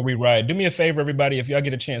All Pro We Ride. Do me a favor, everybody. If y'all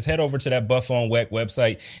get a chance, head over to that Buff on Weck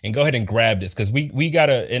website and go ahead and grab this, because we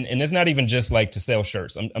gotta. And it's not even just like to sell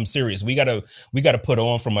shirts. I'm serious. We gotta put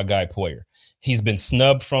on for my guy Poyer. He's been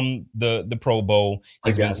snubbed from the Pro Bowl.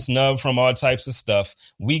 He's been snubbed from all types of stuff.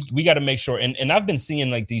 We got to make sure. And I've been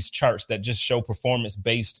seeing, like, these charts that just show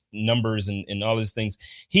performance-based numbers and all these things.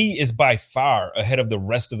 He is by far ahead of the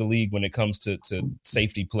rest of the league when it comes to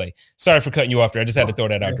safety play. Sorry for cutting you off there. I just had to throw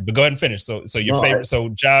that out there. But go ahead and finish. So your favorite. So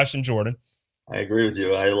Josh and Jordan. I agree with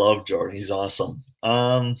you. I love Jordan. He's awesome.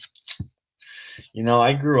 I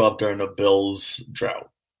grew up during the Bills drought.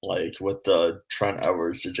 Like, with the Trent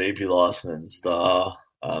Edwards, the J.P. Lossmans, the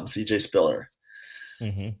C.J. Spiller.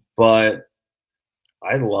 Mm-hmm. But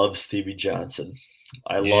I love Stevie Johnson.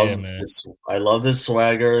 I love his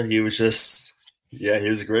swagger. He was he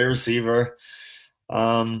was a great receiver.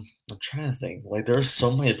 I'm trying to think. Like, there's so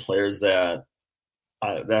many players that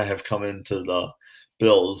have come into the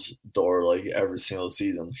Bills door, like, every single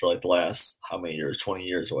season for, like, the last how many years, 20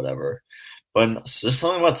 years or whatever. But just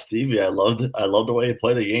something about Stevie, I loved the way he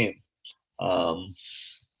played the game.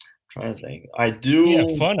 trying to think. I do. He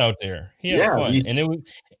had fun out there. He had fun,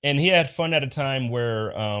 and he had fun at a time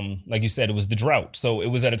where, like you said, it was the drought. So it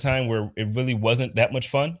was at a time where it really wasn't that much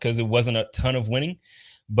fun because it wasn't a ton of winning.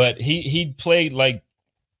 But he played like,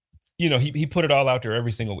 he put it all out there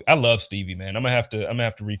every single week. I love Stevie, man. I'm gonna have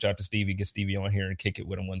to reach out to Stevie, get Stevie on here and kick it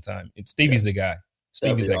with him one time. Stevie's the guy.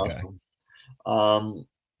 Stevie's that awesome guy.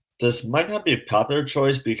 This might not be a popular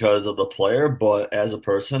choice because of the player, but as a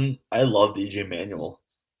person, I love EJ Manuel.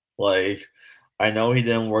 Like, I know he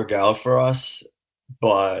didn't work out for us,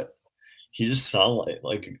 but he just sounded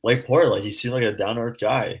like Porter. Like, he seemed like a down-to-earth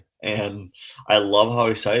guy. And I love how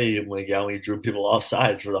excited he went when he drew people off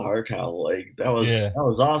sides for the hard count. Like, that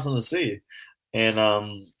was awesome to see. And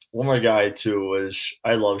one more guy, too, is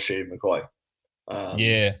I love Shady McCoy.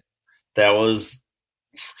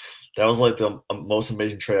 That was like the most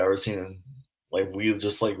amazing trade I've ever seen. Like, we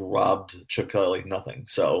just like robbed Chip Kelly like nothing.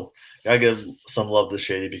 So gotta give some love to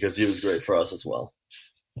Shady because he was great for us as well.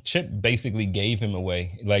 Chip basically gave him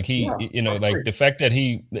away. Like the fact that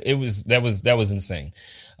that was insane.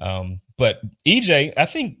 But EJ, I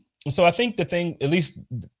think the thing, at least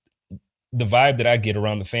the vibe that I get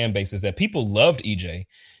around the fan base is that people loved EJ.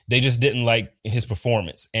 They just didn't like his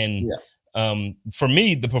performance. And for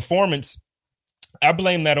me, the performance, I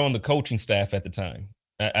blame that on the coaching staff at the time.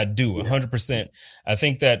 I do 100%. I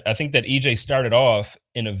think that EJ started off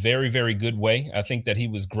in a very, very good way. I think that he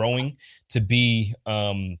was growing to be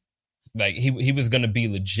like he was going to be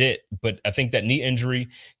legit, but I think that knee injury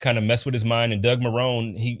kind of messed with his mind. And Doug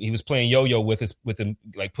Marrone, he was playing yo-yo with him,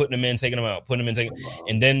 like putting him in, taking him out, putting him in, taking.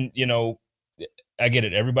 And then I get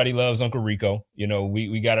it. Everybody loves Uncle Rico.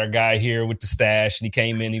 We got our guy here with the stash, and he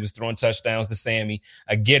came in. He was throwing touchdowns to Sammy.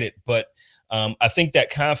 I get it, but I think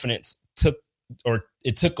that confidence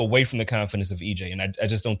took away from the confidence of EJ, and I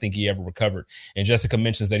just don't think he ever recovered. And Jessica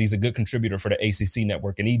mentions that he's a good contributor for the ACC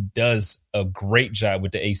network, and he does a great job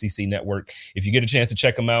with the ACC network. If you get a chance to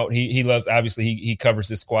check him out, he loves, obviously he covers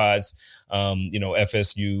his squads,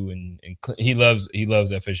 FSU, and he loves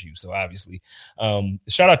FSU. So obviously,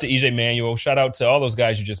 shout out to EJ Manuel, shout out to all those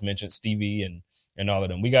guys you just mentioned, Stevie and all of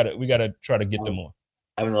them. We gotta try to get them on.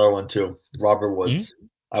 I have another one too, Robert Woods. Mm-hmm.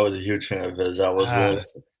 I was a huge fan of his. I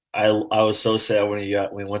was so sad when he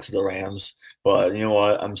went to the Rams, but you know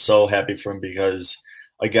what? I'm so happy for him because,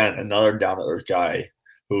 again, another down-to-earth guy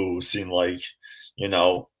who seemed like,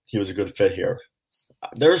 he was a good fit here.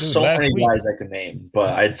 There's so many guys I could name,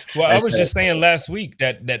 but I was just saying last week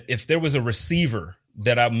that if there was a receiver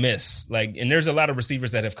that I miss, like, and there's a lot of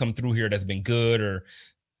receivers that have come through here that's been good, or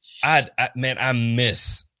I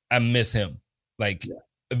miss him. Like,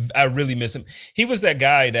 I really miss him. He was that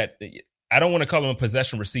guy that. I don't want to call him a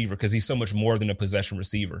possession receiver because he's so much more than a possession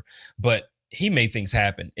receiver, but he made things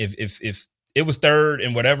happen. If it was third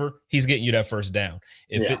and whatever, he's getting you that first down.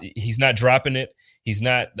 He's not dropping it. He's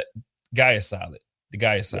not. The guy is solid. The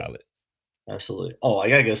guy is solid. Absolutely. Oh, I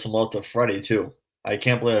gotta give some love to Freddie too. I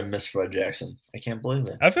can't believe I missed Fred Jackson. I can't believe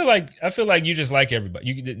it. I feel like you just like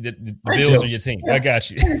everybody. The Bills are your team. Yeah. I got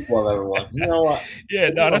you. I love everyone. You know what?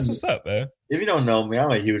 That's what's up, man. If you don't know me,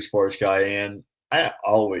 I'm a huge sports guy, and I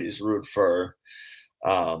always root for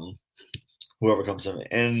whoever comes in.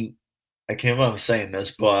 And I can't believe I'm saying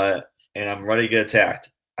this, and I'm ready to get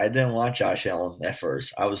attacked. I didn't want Josh Allen at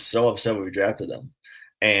first. I was so upset when we drafted him.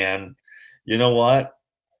 And you know what?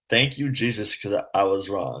 Thank you, Jesus, because I was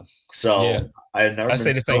wrong. So I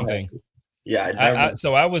say the same thing. Yeah.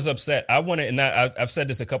 So I was upset. I wanted, and I've said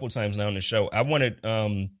this a couple of times now on the show. I wanted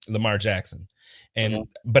Lamar Jackson,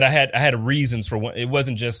 but I had reasons for one. It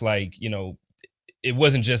wasn't just like, it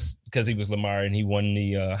wasn't just because he was Lamar and he won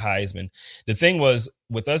the Heisman. The thing was,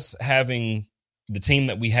 with us having the team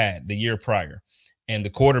that we had the year prior and the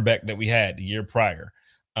quarterback that we had the year prior,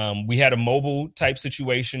 we had a mobile type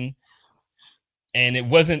situation, and it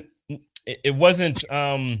wasn't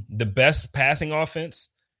the best passing offense,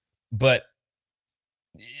 but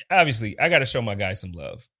obviously I got to show my guy some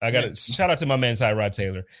love. I got to shout out to my man, Tyrod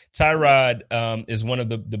Taylor. Tyrod is one of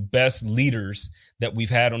the best leaders that we've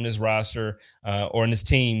had on this roster or on this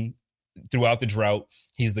team throughout the drought.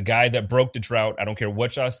 He's the guy that broke the drought. I don't care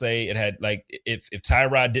what y'all say. It had, like, if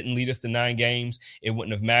Tyrod didn't lead us to 9 games, it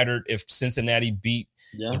wouldn't have mattered. If Cincinnati beat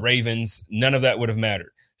the Ravens, none of that would have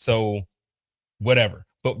mattered. So whatever.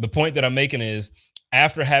 But the point that I'm making is,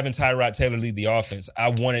 after having Tyrod Taylor lead the offense, I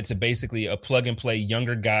wanted to basically a plug-and-play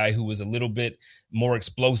younger guy who was a little bit more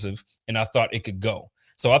explosive, and I thought it could go.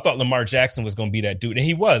 So I thought Lamar Jackson was going to be that dude, and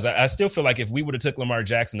he was. I still feel like if we would have took Lamar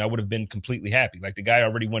Jackson, I would have been completely happy. Like, the guy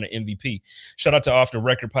already won an MVP. Shout out to Off the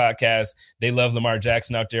Record podcast. They love Lamar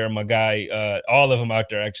Jackson out there. My guy, all of them out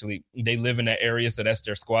there, actually, they live in that area, so that's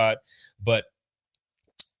their squad. But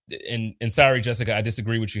and sorry, Jessica, I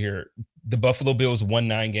disagree with you here. The Buffalo Bills won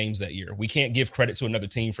 9 games that year. We can't give credit to another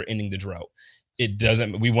team for ending the drought. It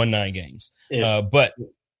doesn't. We won 9 games. But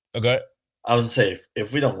go ahead. I would say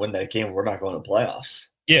if we don't win that game, we're not going to playoffs.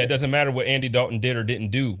 Yeah, it doesn't matter what Andy Dalton did or didn't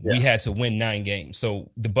do. Yeah. We had to win 9 games. So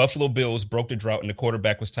the Buffalo Bills broke the drought, and the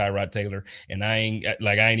quarterback was Tyrod Taylor. And I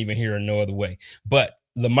ain't even hearing no other way. But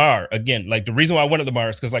Lamar, again, like the reason why I wanted Lamar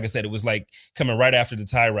is because, like I said, it was like coming right after the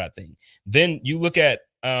Tyrod thing. Then you look at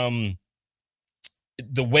the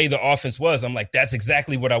way the offense was. I'm like, that's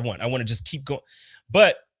exactly what I want. I want to just keep going.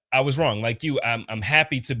 But I was wrong. Like you, I'm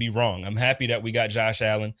happy to be wrong. I'm happy that we got Josh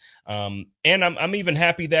Allen. And I'm even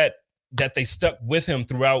happy that they stuck with him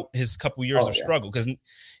throughout his couple years of struggle. Because,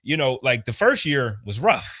 like the first year was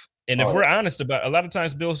rough. And if we're honest about, a lot of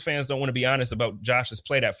times Bills fans don't want to be honest about Josh's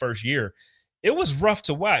play that first year. It was rough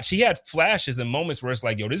to watch. He had flashes and moments where it's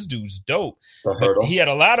like, yo, this dude's dope. But he had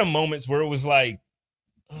a lot of moments where it was like,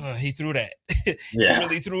 he threw that. Yeah. He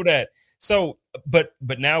really threw that. So, but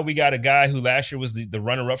now we got a guy who last year was the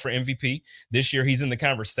runner-up for MVP. This year he's in the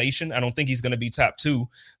conversation. I don't think he's going to be top 2,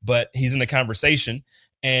 but he's in the conversation.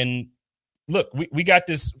 And look, we got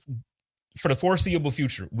this for the foreseeable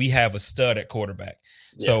future. We have a stud at quarterback.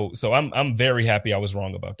 Yeah. So I'm very happy I was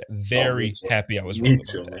wrong about that. Very happy I was wrong about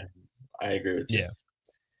that. Man. I agree with you. Yeah.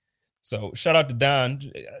 So shout out to Don.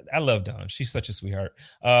 I love Don. She's such a sweetheart.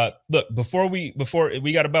 Look, before we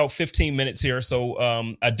got about 15 minutes here. So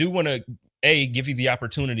I do want to give you the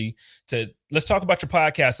opportunity to, let's talk about your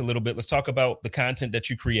podcast a little bit. Let's talk about the content that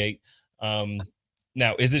you create.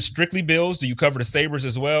 Now, is it strictly Bills? Do you cover the Sabres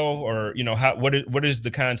as well? Or, what is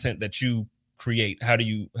the content that you create? How do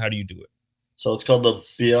you do it? So it's called the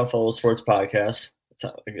BFL Sports Podcast.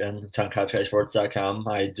 Again, it's on CouchGuySports.com.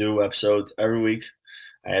 I do episodes every week.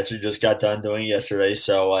 I actually just got done doing it yesterday,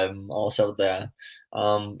 so I'm all set with that.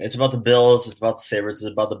 It's about the Bills, it's about the Sabres,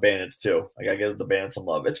 it's about the Bandits too. I gotta give the Bandits some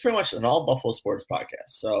love. It's pretty much an all Buffalo sports podcast.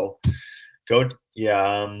 So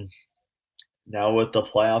now with the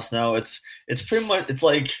playoffs now, it's pretty much, it's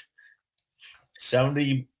like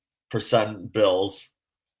 70% Bills,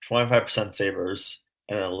 25% Sabres,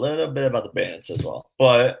 and a little bit about the Bandits as well.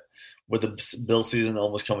 But with the Bill season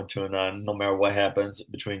almost coming to an end, no matter what happens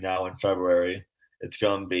between now and February, it's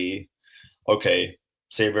going to be, okay,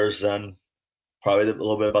 Sabres, then probably a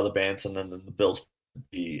little bit about the Bandits, and then the Bills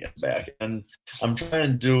be back. And I'm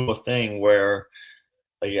trying to do a thing where,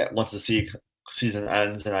 once the season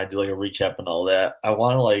ends and I do, a recap and all that, I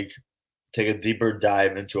want to, take a deeper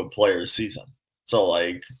dive into a player's season. So,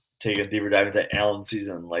 take a deeper dive into Allen's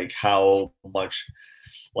season, how much –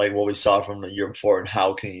 what we saw from the year before and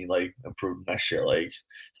how can he improve next year,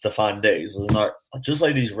 Stephon Diggs, just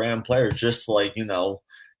these random players, just to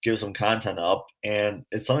give some content up. And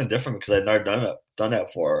it's something different because I've never done that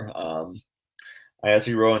before. I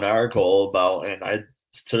actually wrote an article about, and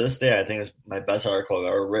to this day I think it's my best article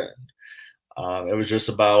I've ever written. It was just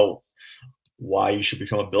about why you should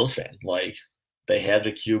become a Bills fan. They have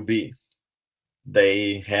the QB,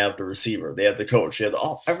 they have the receiver, they have the coach, they have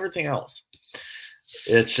everything else.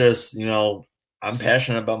 It's just, I'm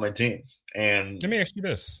passionate about my team. And let me ask you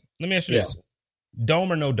this.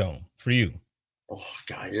 Dome or no dome for you? Oh,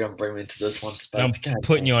 God, you're going to bring me into this one spot. I'm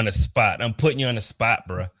putting you on the spot.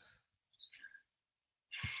 Bro.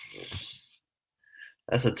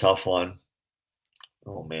 That's a tough one.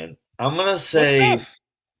 Oh, man. I'm going to say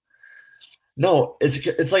no,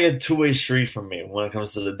 it's like a two-way street for me when it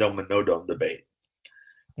comes to the dome and no dome debate.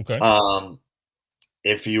 Okay.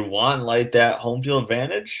 If you want that home field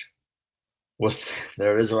advantage,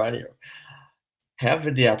 there it is right here. Have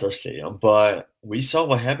it the outdoor stadium, but we saw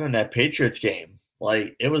what happened in that Patriots game.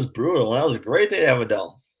 It was brutal, and that was a great day to have a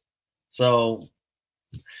dome. So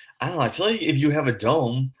I don't know. I feel like if you have a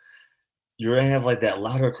dome, you're gonna have that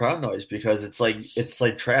louder crowd noise because it's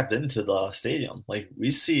trapped into the stadium. We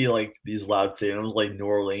see these loud stadiums like New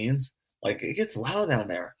Orleans, it gets loud down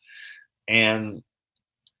there,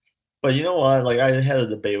 But you know what? I had a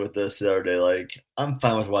debate with this the other day. I'm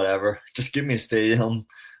fine with whatever. Just give me a stadium.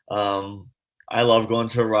 I love going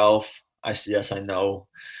to Ralph. Yes, I know.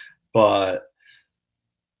 But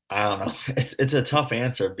I don't know. It's a tough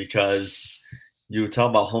answer because you talk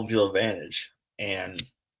about home field advantage. And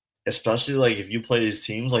especially, if you play these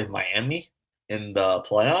teams like Miami in the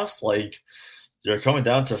playoffs, you're coming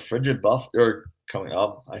down to frigid Buffalo. Coming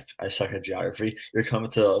up, I suck at geography. You're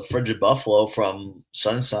coming to frigid Buffalo from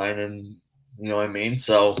sunshine, and you know what I mean.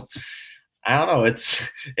 So I don't know. It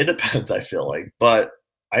depends. I feel but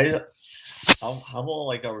how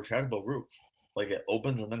about a retractable roof? It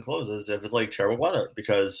opens and then closes if it's terrible weather,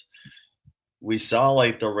 because we saw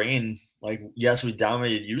the rain. Yes, we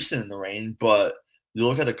dominated Houston in the rain, but you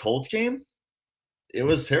look at the Colts game, it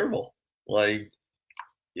was terrible. Like,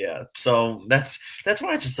 yeah. So that's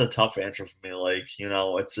why it's just a tough answer for me. Like,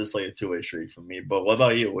 it's just like a two-way street for me. But what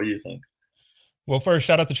about you? What do you think? Well, first,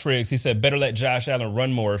 shout out to Triggs. He said, better let Josh Allen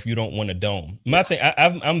run more if you don't want a dome. My thing,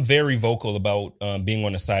 I'm very vocal about being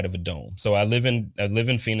on the side of a dome. So I live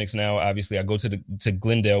in Phoenix now. Obviously, I go to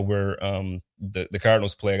Glendale where the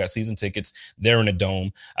Cardinals play. I got season tickets. They're in a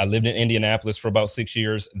dome. I lived in Indianapolis for about 6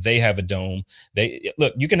 years. They have a dome.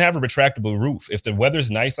 Look, you can have a retractable roof. If the weather's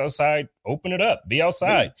nice outside, open it up. Be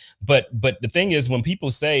outside. Yeah. But the thing is, when people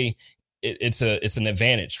say it's an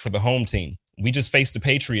advantage for the home team, we just faced the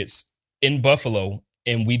Patriots in Buffalo,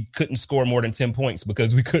 and we couldn't score more than 10 points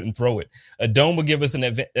because we couldn't throw it. A dome would give us an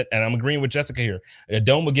advantage, and I'm agreeing with Jessica here. A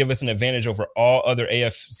dome would give us an advantage over all other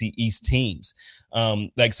AFC East teams.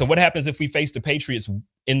 So what happens if we face the Patriots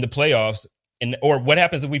in the playoffs, or what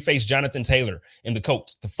happens if we face Jonathan Taylor in the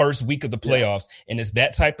Colts the first week of the playoffs, and it's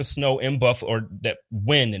that type of snow in Buffalo, or that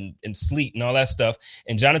wind and sleet and all that stuff,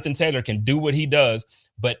 and Jonathan Taylor can do what he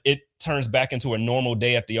does, but it turns back into a normal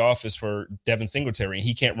day at the office for Devin Singletary, and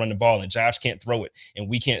he can't run the ball, and Josh can't throw it, and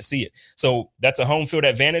we can't see it. So that's a home field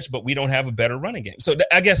advantage, but we don't have a better running game. So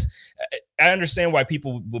I guess I understand why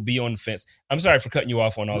people will be on the fence. I'm sorry for cutting you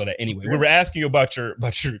off on all of that. Anyway, we were asking you about your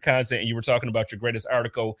content, and you were talking about your greatest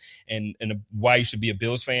article and why you should be a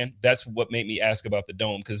Bills fan. That's what made me ask about the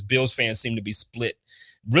dome, because Bills fans seem to be split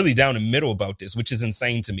really down the middle about this, which is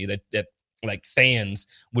insane to me that like fans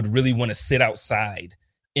would really want to sit outside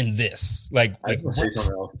in this. Like I was gonna say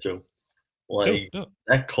something else too. Like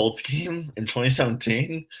that Colts game in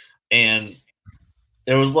 2017, and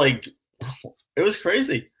it was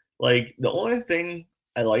crazy. Like the only thing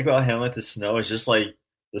I like about him with the snow is just like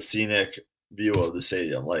the scenic view of the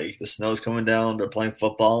stadium. Like the snow's coming down, they're playing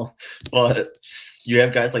football, but you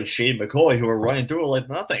have guys like Shane McCoy who are running through it like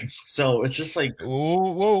nothing. So it's just like,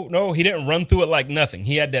 whoa, no, he didn't run through it like nothing.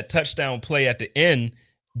 He had that touchdown play at the end,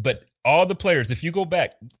 but all the players, if you go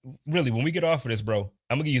back, really, when we get off of this, bro,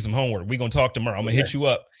 I'm going to give you some homework. We're going to talk tomorrow. I'm going to hit you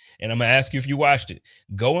up, and I'm going to ask you if you watched it.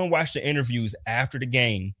 Go and watch the interviews after the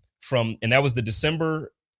game and that was the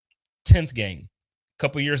December 10th game a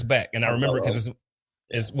couple years back. And I remember because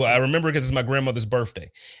I remember because it's my grandmother's birthday.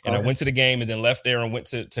 And I went to the game and then left there and went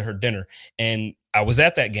to her dinner. And I was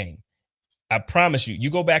at that game. I promise you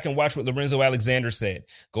go back and watch what Lorenzo Alexander said.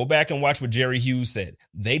 Go back and watch what Jerry Hughes said.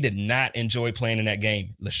 They did not enjoy playing in that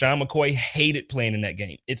game. LaShawn McCoy hated playing in that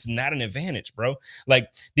game. It's not an advantage, bro. Like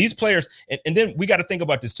these players, and then we got to think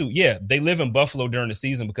about this too. Yeah, they live in Buffalo during the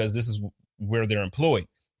season because this is where they're employed.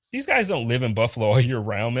 These guys don't live in Buffalo all year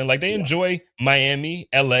round, man. Like they enjoy Miami,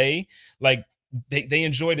 LA. Like they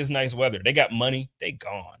enjoy this nice weather. They got money. They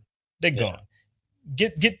gone. They gone.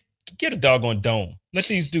 Get a doggone dome. Let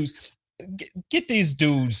these dudes. Get these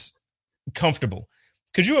dudes comfortable.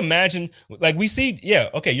 Could you imagine, like we see,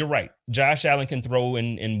 okay, you're right. Josh Allen can throw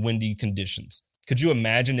in windy conditions. Could you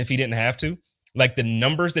imagine if he didn't have to? Like the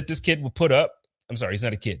numbers that this kid would put up. I'm sorry, he's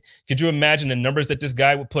not a kid. Could you imagine the numbers that this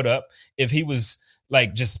guy would put up if he was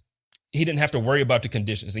like he didn't have to worry about the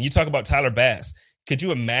conditions? And you talk about Tyler Bass. Could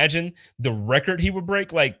you imagine the record he would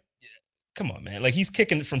break? Like, come on, man. Like he's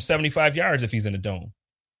kicking from 75 yards if he's in a dome.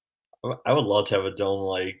 I would love to have a dome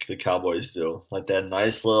like the Cowboys do, like that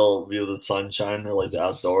nice little view of the sunshine or like the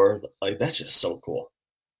outdoor. Like that's just so cool.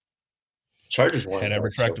 Chargers one. And that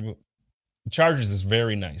retractable. Chargers is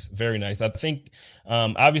very nice, very nice. I think,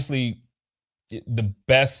 obviously, the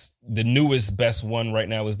newest best one right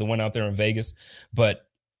now is the one out there in Vegas. But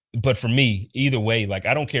for me, either way, like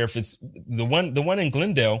I don't care if it's the one in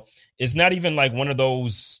Glendale. It's not even like one of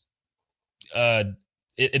those.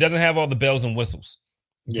 It doesn't have all the bells and whistles.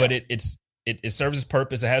 Yeah. But it serves its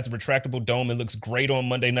purpose. It has a retractable dome. It looks great on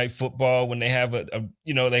Monday Night Football when they have a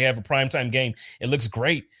primetime game. It looks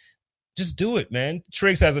great. Just do it, man.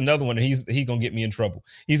 Triggs has another one, and he's gonna get me in trouble.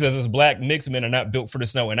 He says us black mixed men are not built for the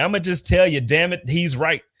snow, and I'm gonna just tell you, damn it, he's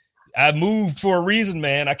right. I moved for a reason,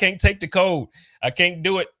 man. I can't take the cold. I can't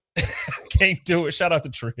do it. Can't do it. Shout out to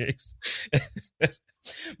Triggs.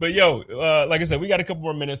 But like I said, we got a couple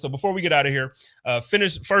more minutes. So before we get out of here,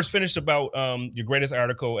 finish about your greatest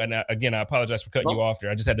article. And again, I apologize for cutting you off there.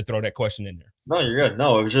 I just had to throw that question in there. No, you're good.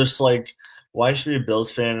 No, it was just like, why should we be a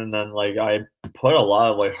Bills fan? And then like I put a lot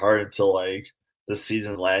of like heart into like the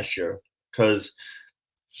season last year because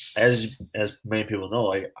as many people know,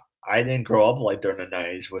 like I didn't grow up like during the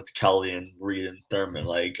 90s with Kelly and Reed and Thurman.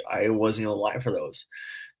 Like I wasn't even alive for those.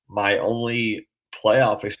 My only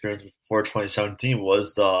playoff experience before 2017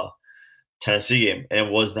 was the Tennessee game, and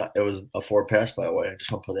it was a 4 pass, by the way. I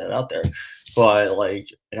just want to put that out there. But like,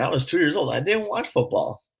 and I was 2 years old. I didn't watch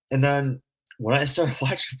football, and then when I started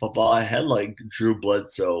watching football, I had like Drew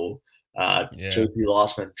Bledsoe, J.P.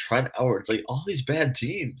 Lossman, Trent Edwards, like all these bad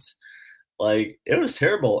teams. Like it was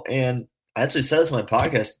terrible. And I actually said this on my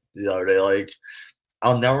podcast the other day, like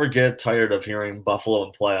I'll never get tired of hearing Buffalo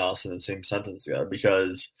and playoffs in the same sentence together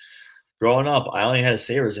because growing up, I only had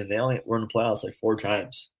Sabres and they only were in the playoffs like 4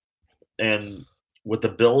 times. And with the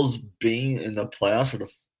Bills being in the playoffs for the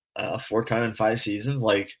 4th time in 5 seasons,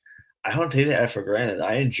 like I don't take that for granted.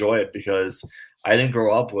 I enjoy it because I didn't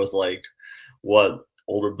grow up with like what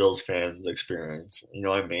older Bills fans experience. You know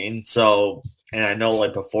what I mean? So, and I know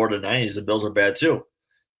like before the 90s, the Bills were bad too.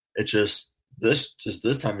 It's just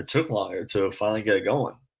this time it took longer to finally get it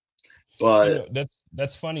going. But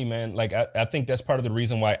that's funny, man. Like I think that's part of the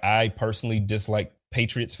reason why I personally dislike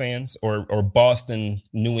Patriots fans or Boston,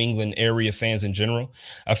 New England area fans in general.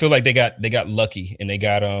 I feel like they got lucky and they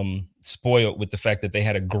got spoiled with the fact that they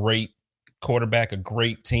had a great quarterback, a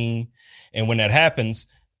great team. And when that happens,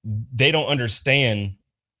 they don't understand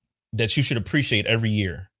that you should appreciate every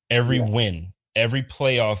year, every win, every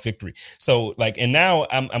playoff victory. So like, and now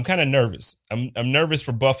I'm kind of nervous. I'm nervous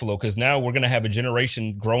for Buffalo because now we're going to have a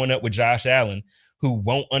generation growing up with Josh Allen who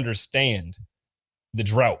won't understand the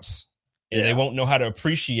droughts and they won't know how to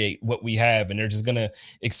appreciate what we have. And they're just going to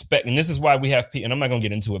expect, and this is why we have, and I'm not going to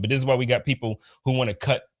get into it, but this is why we got people who want to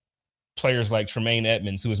cut players like Tremaine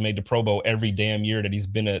Edmonds, who has made the Pro Bowl every damn year that he's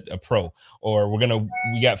been a pro. Or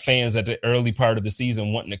we got fans at the early part of the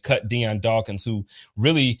season wanting to cut Deion Dawkins, who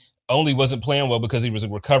really only wasn't playing well because he was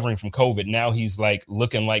recovering from COVID. Now he's like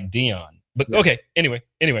looking like Deion. But okay, anyway,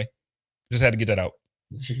 just had to get that out.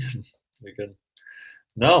 You're good.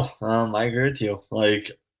 No, I agree with you. Like,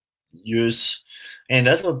 and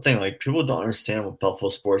that's one thing. Like, people don't understand what Buffalo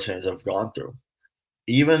sports fans have gone through.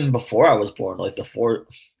 Even before I was born, like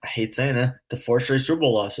I hate saying it, the 4 straight Super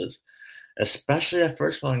Bowl losses, especially that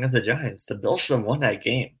first one against the Giants. The Bills should have won that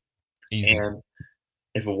game. Easy. And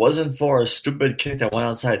if it wasn't for a stupid kick that went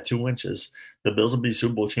outside 2 inches, the Bills would be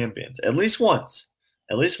Super Bowl champions at least once.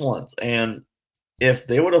 And if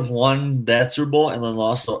they would have won that Super Bowl and then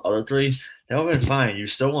lost the other 3, that would have been fine. You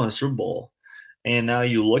still won a Super Bowl. And now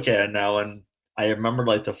you look at it now, and I remember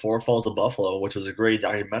like the 4 Falls of Buffalo, which was a great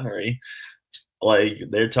documentary. Like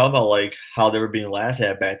they're talking about like how they were being laughed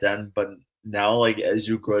at back then, but now like as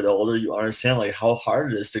you grow older, you understand like how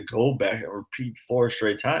hard it is to go back and repeat 4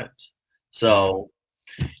 straight times. So,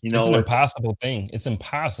 it's an impossible thing. It's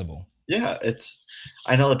impossible. Yeah,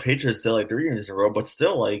 I know the Patriots did like 3 years in a row, but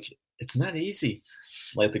still like it's not easy.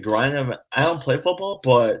 Like the grind of I don't play football,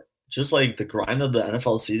 but just like the grind of the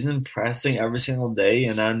NFL season, practicing every single day,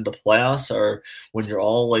 and then the playoffs are when you're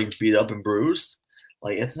all like beat up and bruised.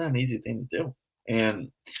 Like it's not an easy thing to do.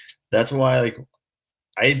 And that's why, like,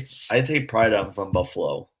 I take pride I'm from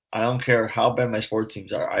Buffalo. I don't care how bad my sports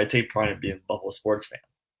teams are. I take pride in being a Buffalo sports fan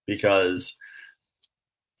because,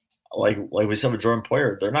 like we said with Jordan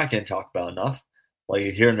Poyer, they're not getting talked about enough. Like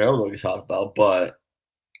here and there, they'll get talked about. But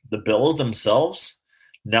the Bills themselves,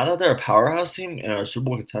 now that they're a powerhouse team and are a Super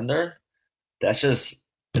Bowl contender,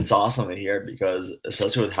 it's awesome to hear because,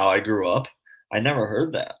 especially with how I grew up, I never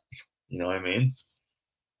heard that. You know what I mean?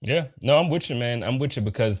 Yeah, no, I'm with you, man. I'm with you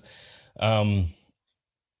because I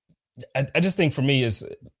just think for me is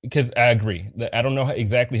because I agree that I don't know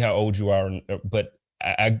exactly how old you are, but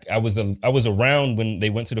I was around when they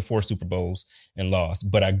went to the 4 Super Bowls and lost,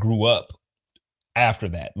 but I grew up after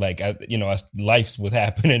that. Like life was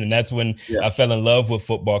happening, and that's when I fell in love with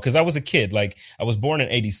football because I was a kid. Like I was born in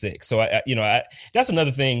 '86, so I that's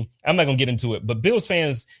another thing. I'm not gonna get into it, but Bills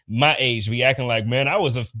fans my age be acting like, man, I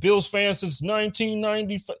was a Bills fan since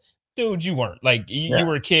 1995. Dude, you weren't. Like you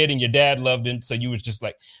were a kid and your dad loved it, so you was just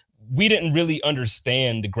like. We didn't really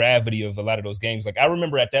understand the gravity of a lot of those games. Like I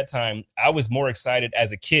remember at that time, I was more excited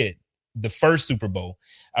as a kid. The first Super Bowl,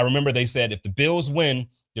 I remember they said, if the Bills win,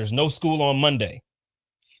 there's no school on Monday.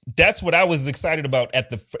 That's what I was excited about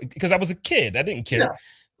because I was a kid. I didn't care. Yeah.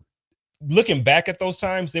 Looking back at those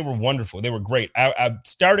times, they were wonderful. They were great. I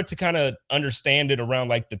started to kind of understand it around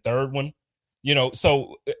like the 3rd one,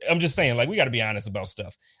 so I'm just saying, like, we got to be honest about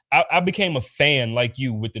stuff. I became a fan like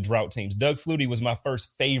you with the drought teams. Doug Flutie was my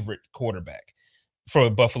first favorite quarterback for a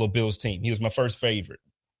Buffalo Bills team. He was my first favorite.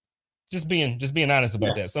 Just being honest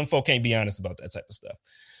about that. Some folk can't be honest about that type of stuff.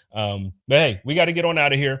 But hey, we got to get on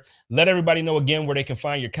out of here. Let everybody know again where they can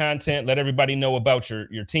find your content. Let everybody know about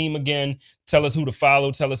your team again. Tell us who to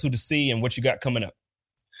follow. Tell us who to see and what you got coming up.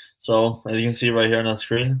 So as you can see right here on the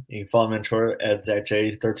screen, you can follow me on Twitter at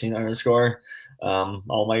ZachJ13_.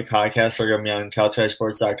 All my podcasts are going to be on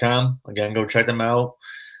CouchSideSports.com. Again, go check them out.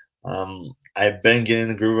 I've been getting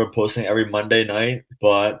the groove of posting every Monday night,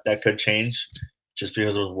 but that could change. just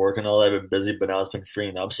because with work and all that, I've been busy, but now it's been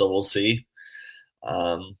freeing up, so we'll see.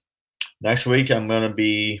 Next week, I'm going to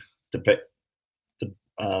be, depending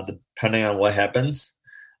on what happens,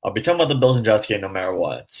 I'll be talking about the Bills and Jets game no matter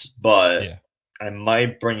what. But I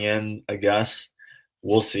might bring in a guest.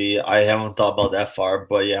 We'll see. I haven't thought about that far.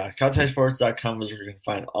 But, yeah, CouchHighSports.com is where you can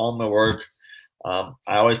find all my work. I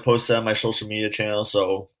always post it on my social media channel.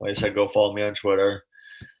 So, like I said, go follow me on Twitter.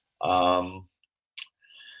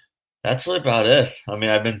 That's really about it. I mean,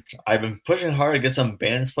 I've been pushing hard to get some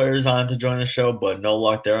Bandits players on to join the show, but no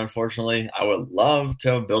luck there, unfortunately. I would love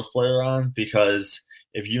to have a Bills player on because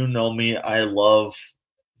if you know me, I love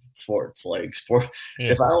sports. Like sport.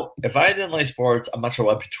 Yeah. If I didn't like sports, I'm not sure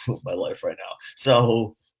what I'd be doing with my life right now.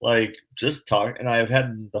 So like just talk, and I've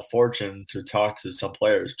had the fortune to talk to some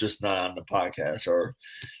players, just not on the podcast or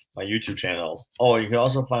my YouTube channel. Oh, you can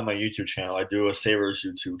also find my YouTube channel. I do a Sabres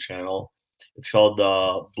YouTube channel. It's called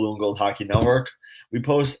the Blue and Gold Hockey Network. We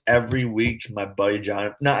post every week. My buddy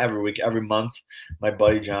John, not every week, every month. My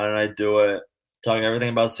buddy John and I do it, talking everything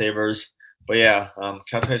about Sabres. But yeah,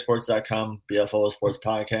 CouchHighSports.com, BFO Sports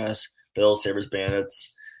Podcast, Bills, Sabres,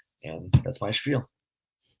 Bandits, and that's my spiel.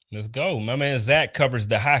 Let's go. My man Zach covers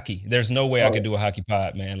the hockey. There's no way I could do a hockey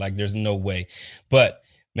pod, man. Like, there's no way. But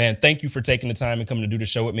man, thank you for taking the time and coming to do the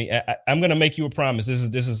show with me. I'm going to make you a promise.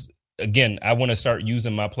 This is again, I want to start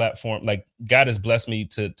using my platform. Like, God has blessed me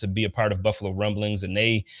to be a part of Buffalo Rumblings, and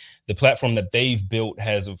the platform that they've built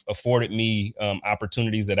has afforded me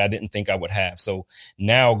opportunities that I didn't think I would have. So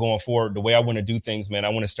now going forward, the way I want to do things, man, I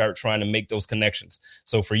want to start trying to make those connections.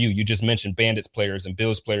 So for you just mentioned Bandits players and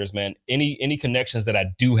Bills players, man, any connections that I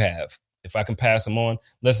do have, if I can pass them on,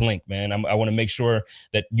 let's link, man. I want to make sure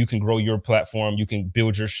that you can grow your platform. You can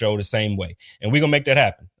build your show the same way. And we're going to make that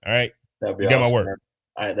happen. All right. That'd be awesome, my word.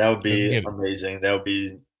 That would be amazing. That would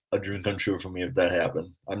be a dream come true for me if that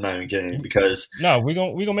happened. I'm not even kidding, because no, we're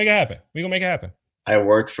gonna make it happen. We're gonna make it happen. I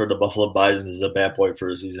worked for the Buffalo Bisons as a bat boy for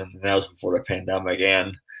a season, and that was before the pandemic.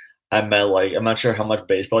 And I met, like, I'm not sure how much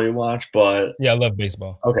baseball you watch, but yeah, I love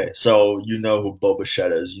baseball. Okay, so you know who Bo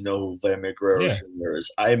Bichette is, you know who Vladimir Guerrero Jr.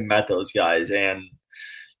 is. I met those guys, and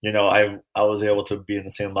you know, I was able to be in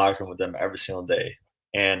the same locker room with them every single day,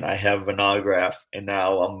 and I have an autograph, and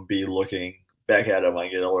now I'm gonna be looking back at him when I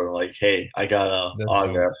get older, like, hey, I got an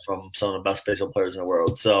autograph from some of the best baseball players in the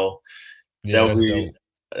world. So that'll be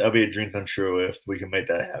a dream come true if we can make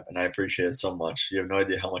that happen. I appreciate it so much. You have no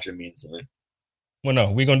idea how much it means to me. Well,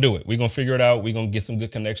 no, we're gonna do it. We're gonna figure it out. We're gonna get some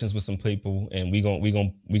good connections with some people, and we're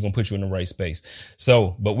gonna put you in the right space.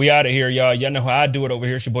 So, but we out of here, y'all. Y'all know how I do it over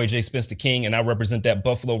here. It's your boy Jay Spence the King, and I represent that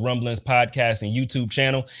Buffalo Rumblings podcast and YouTube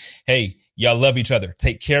channel. Hey, y'all love each other.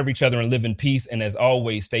 Take care of each other and live in peace. And as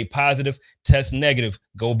always, stay positive, test negative.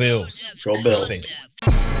 Go Bills. Go Bills.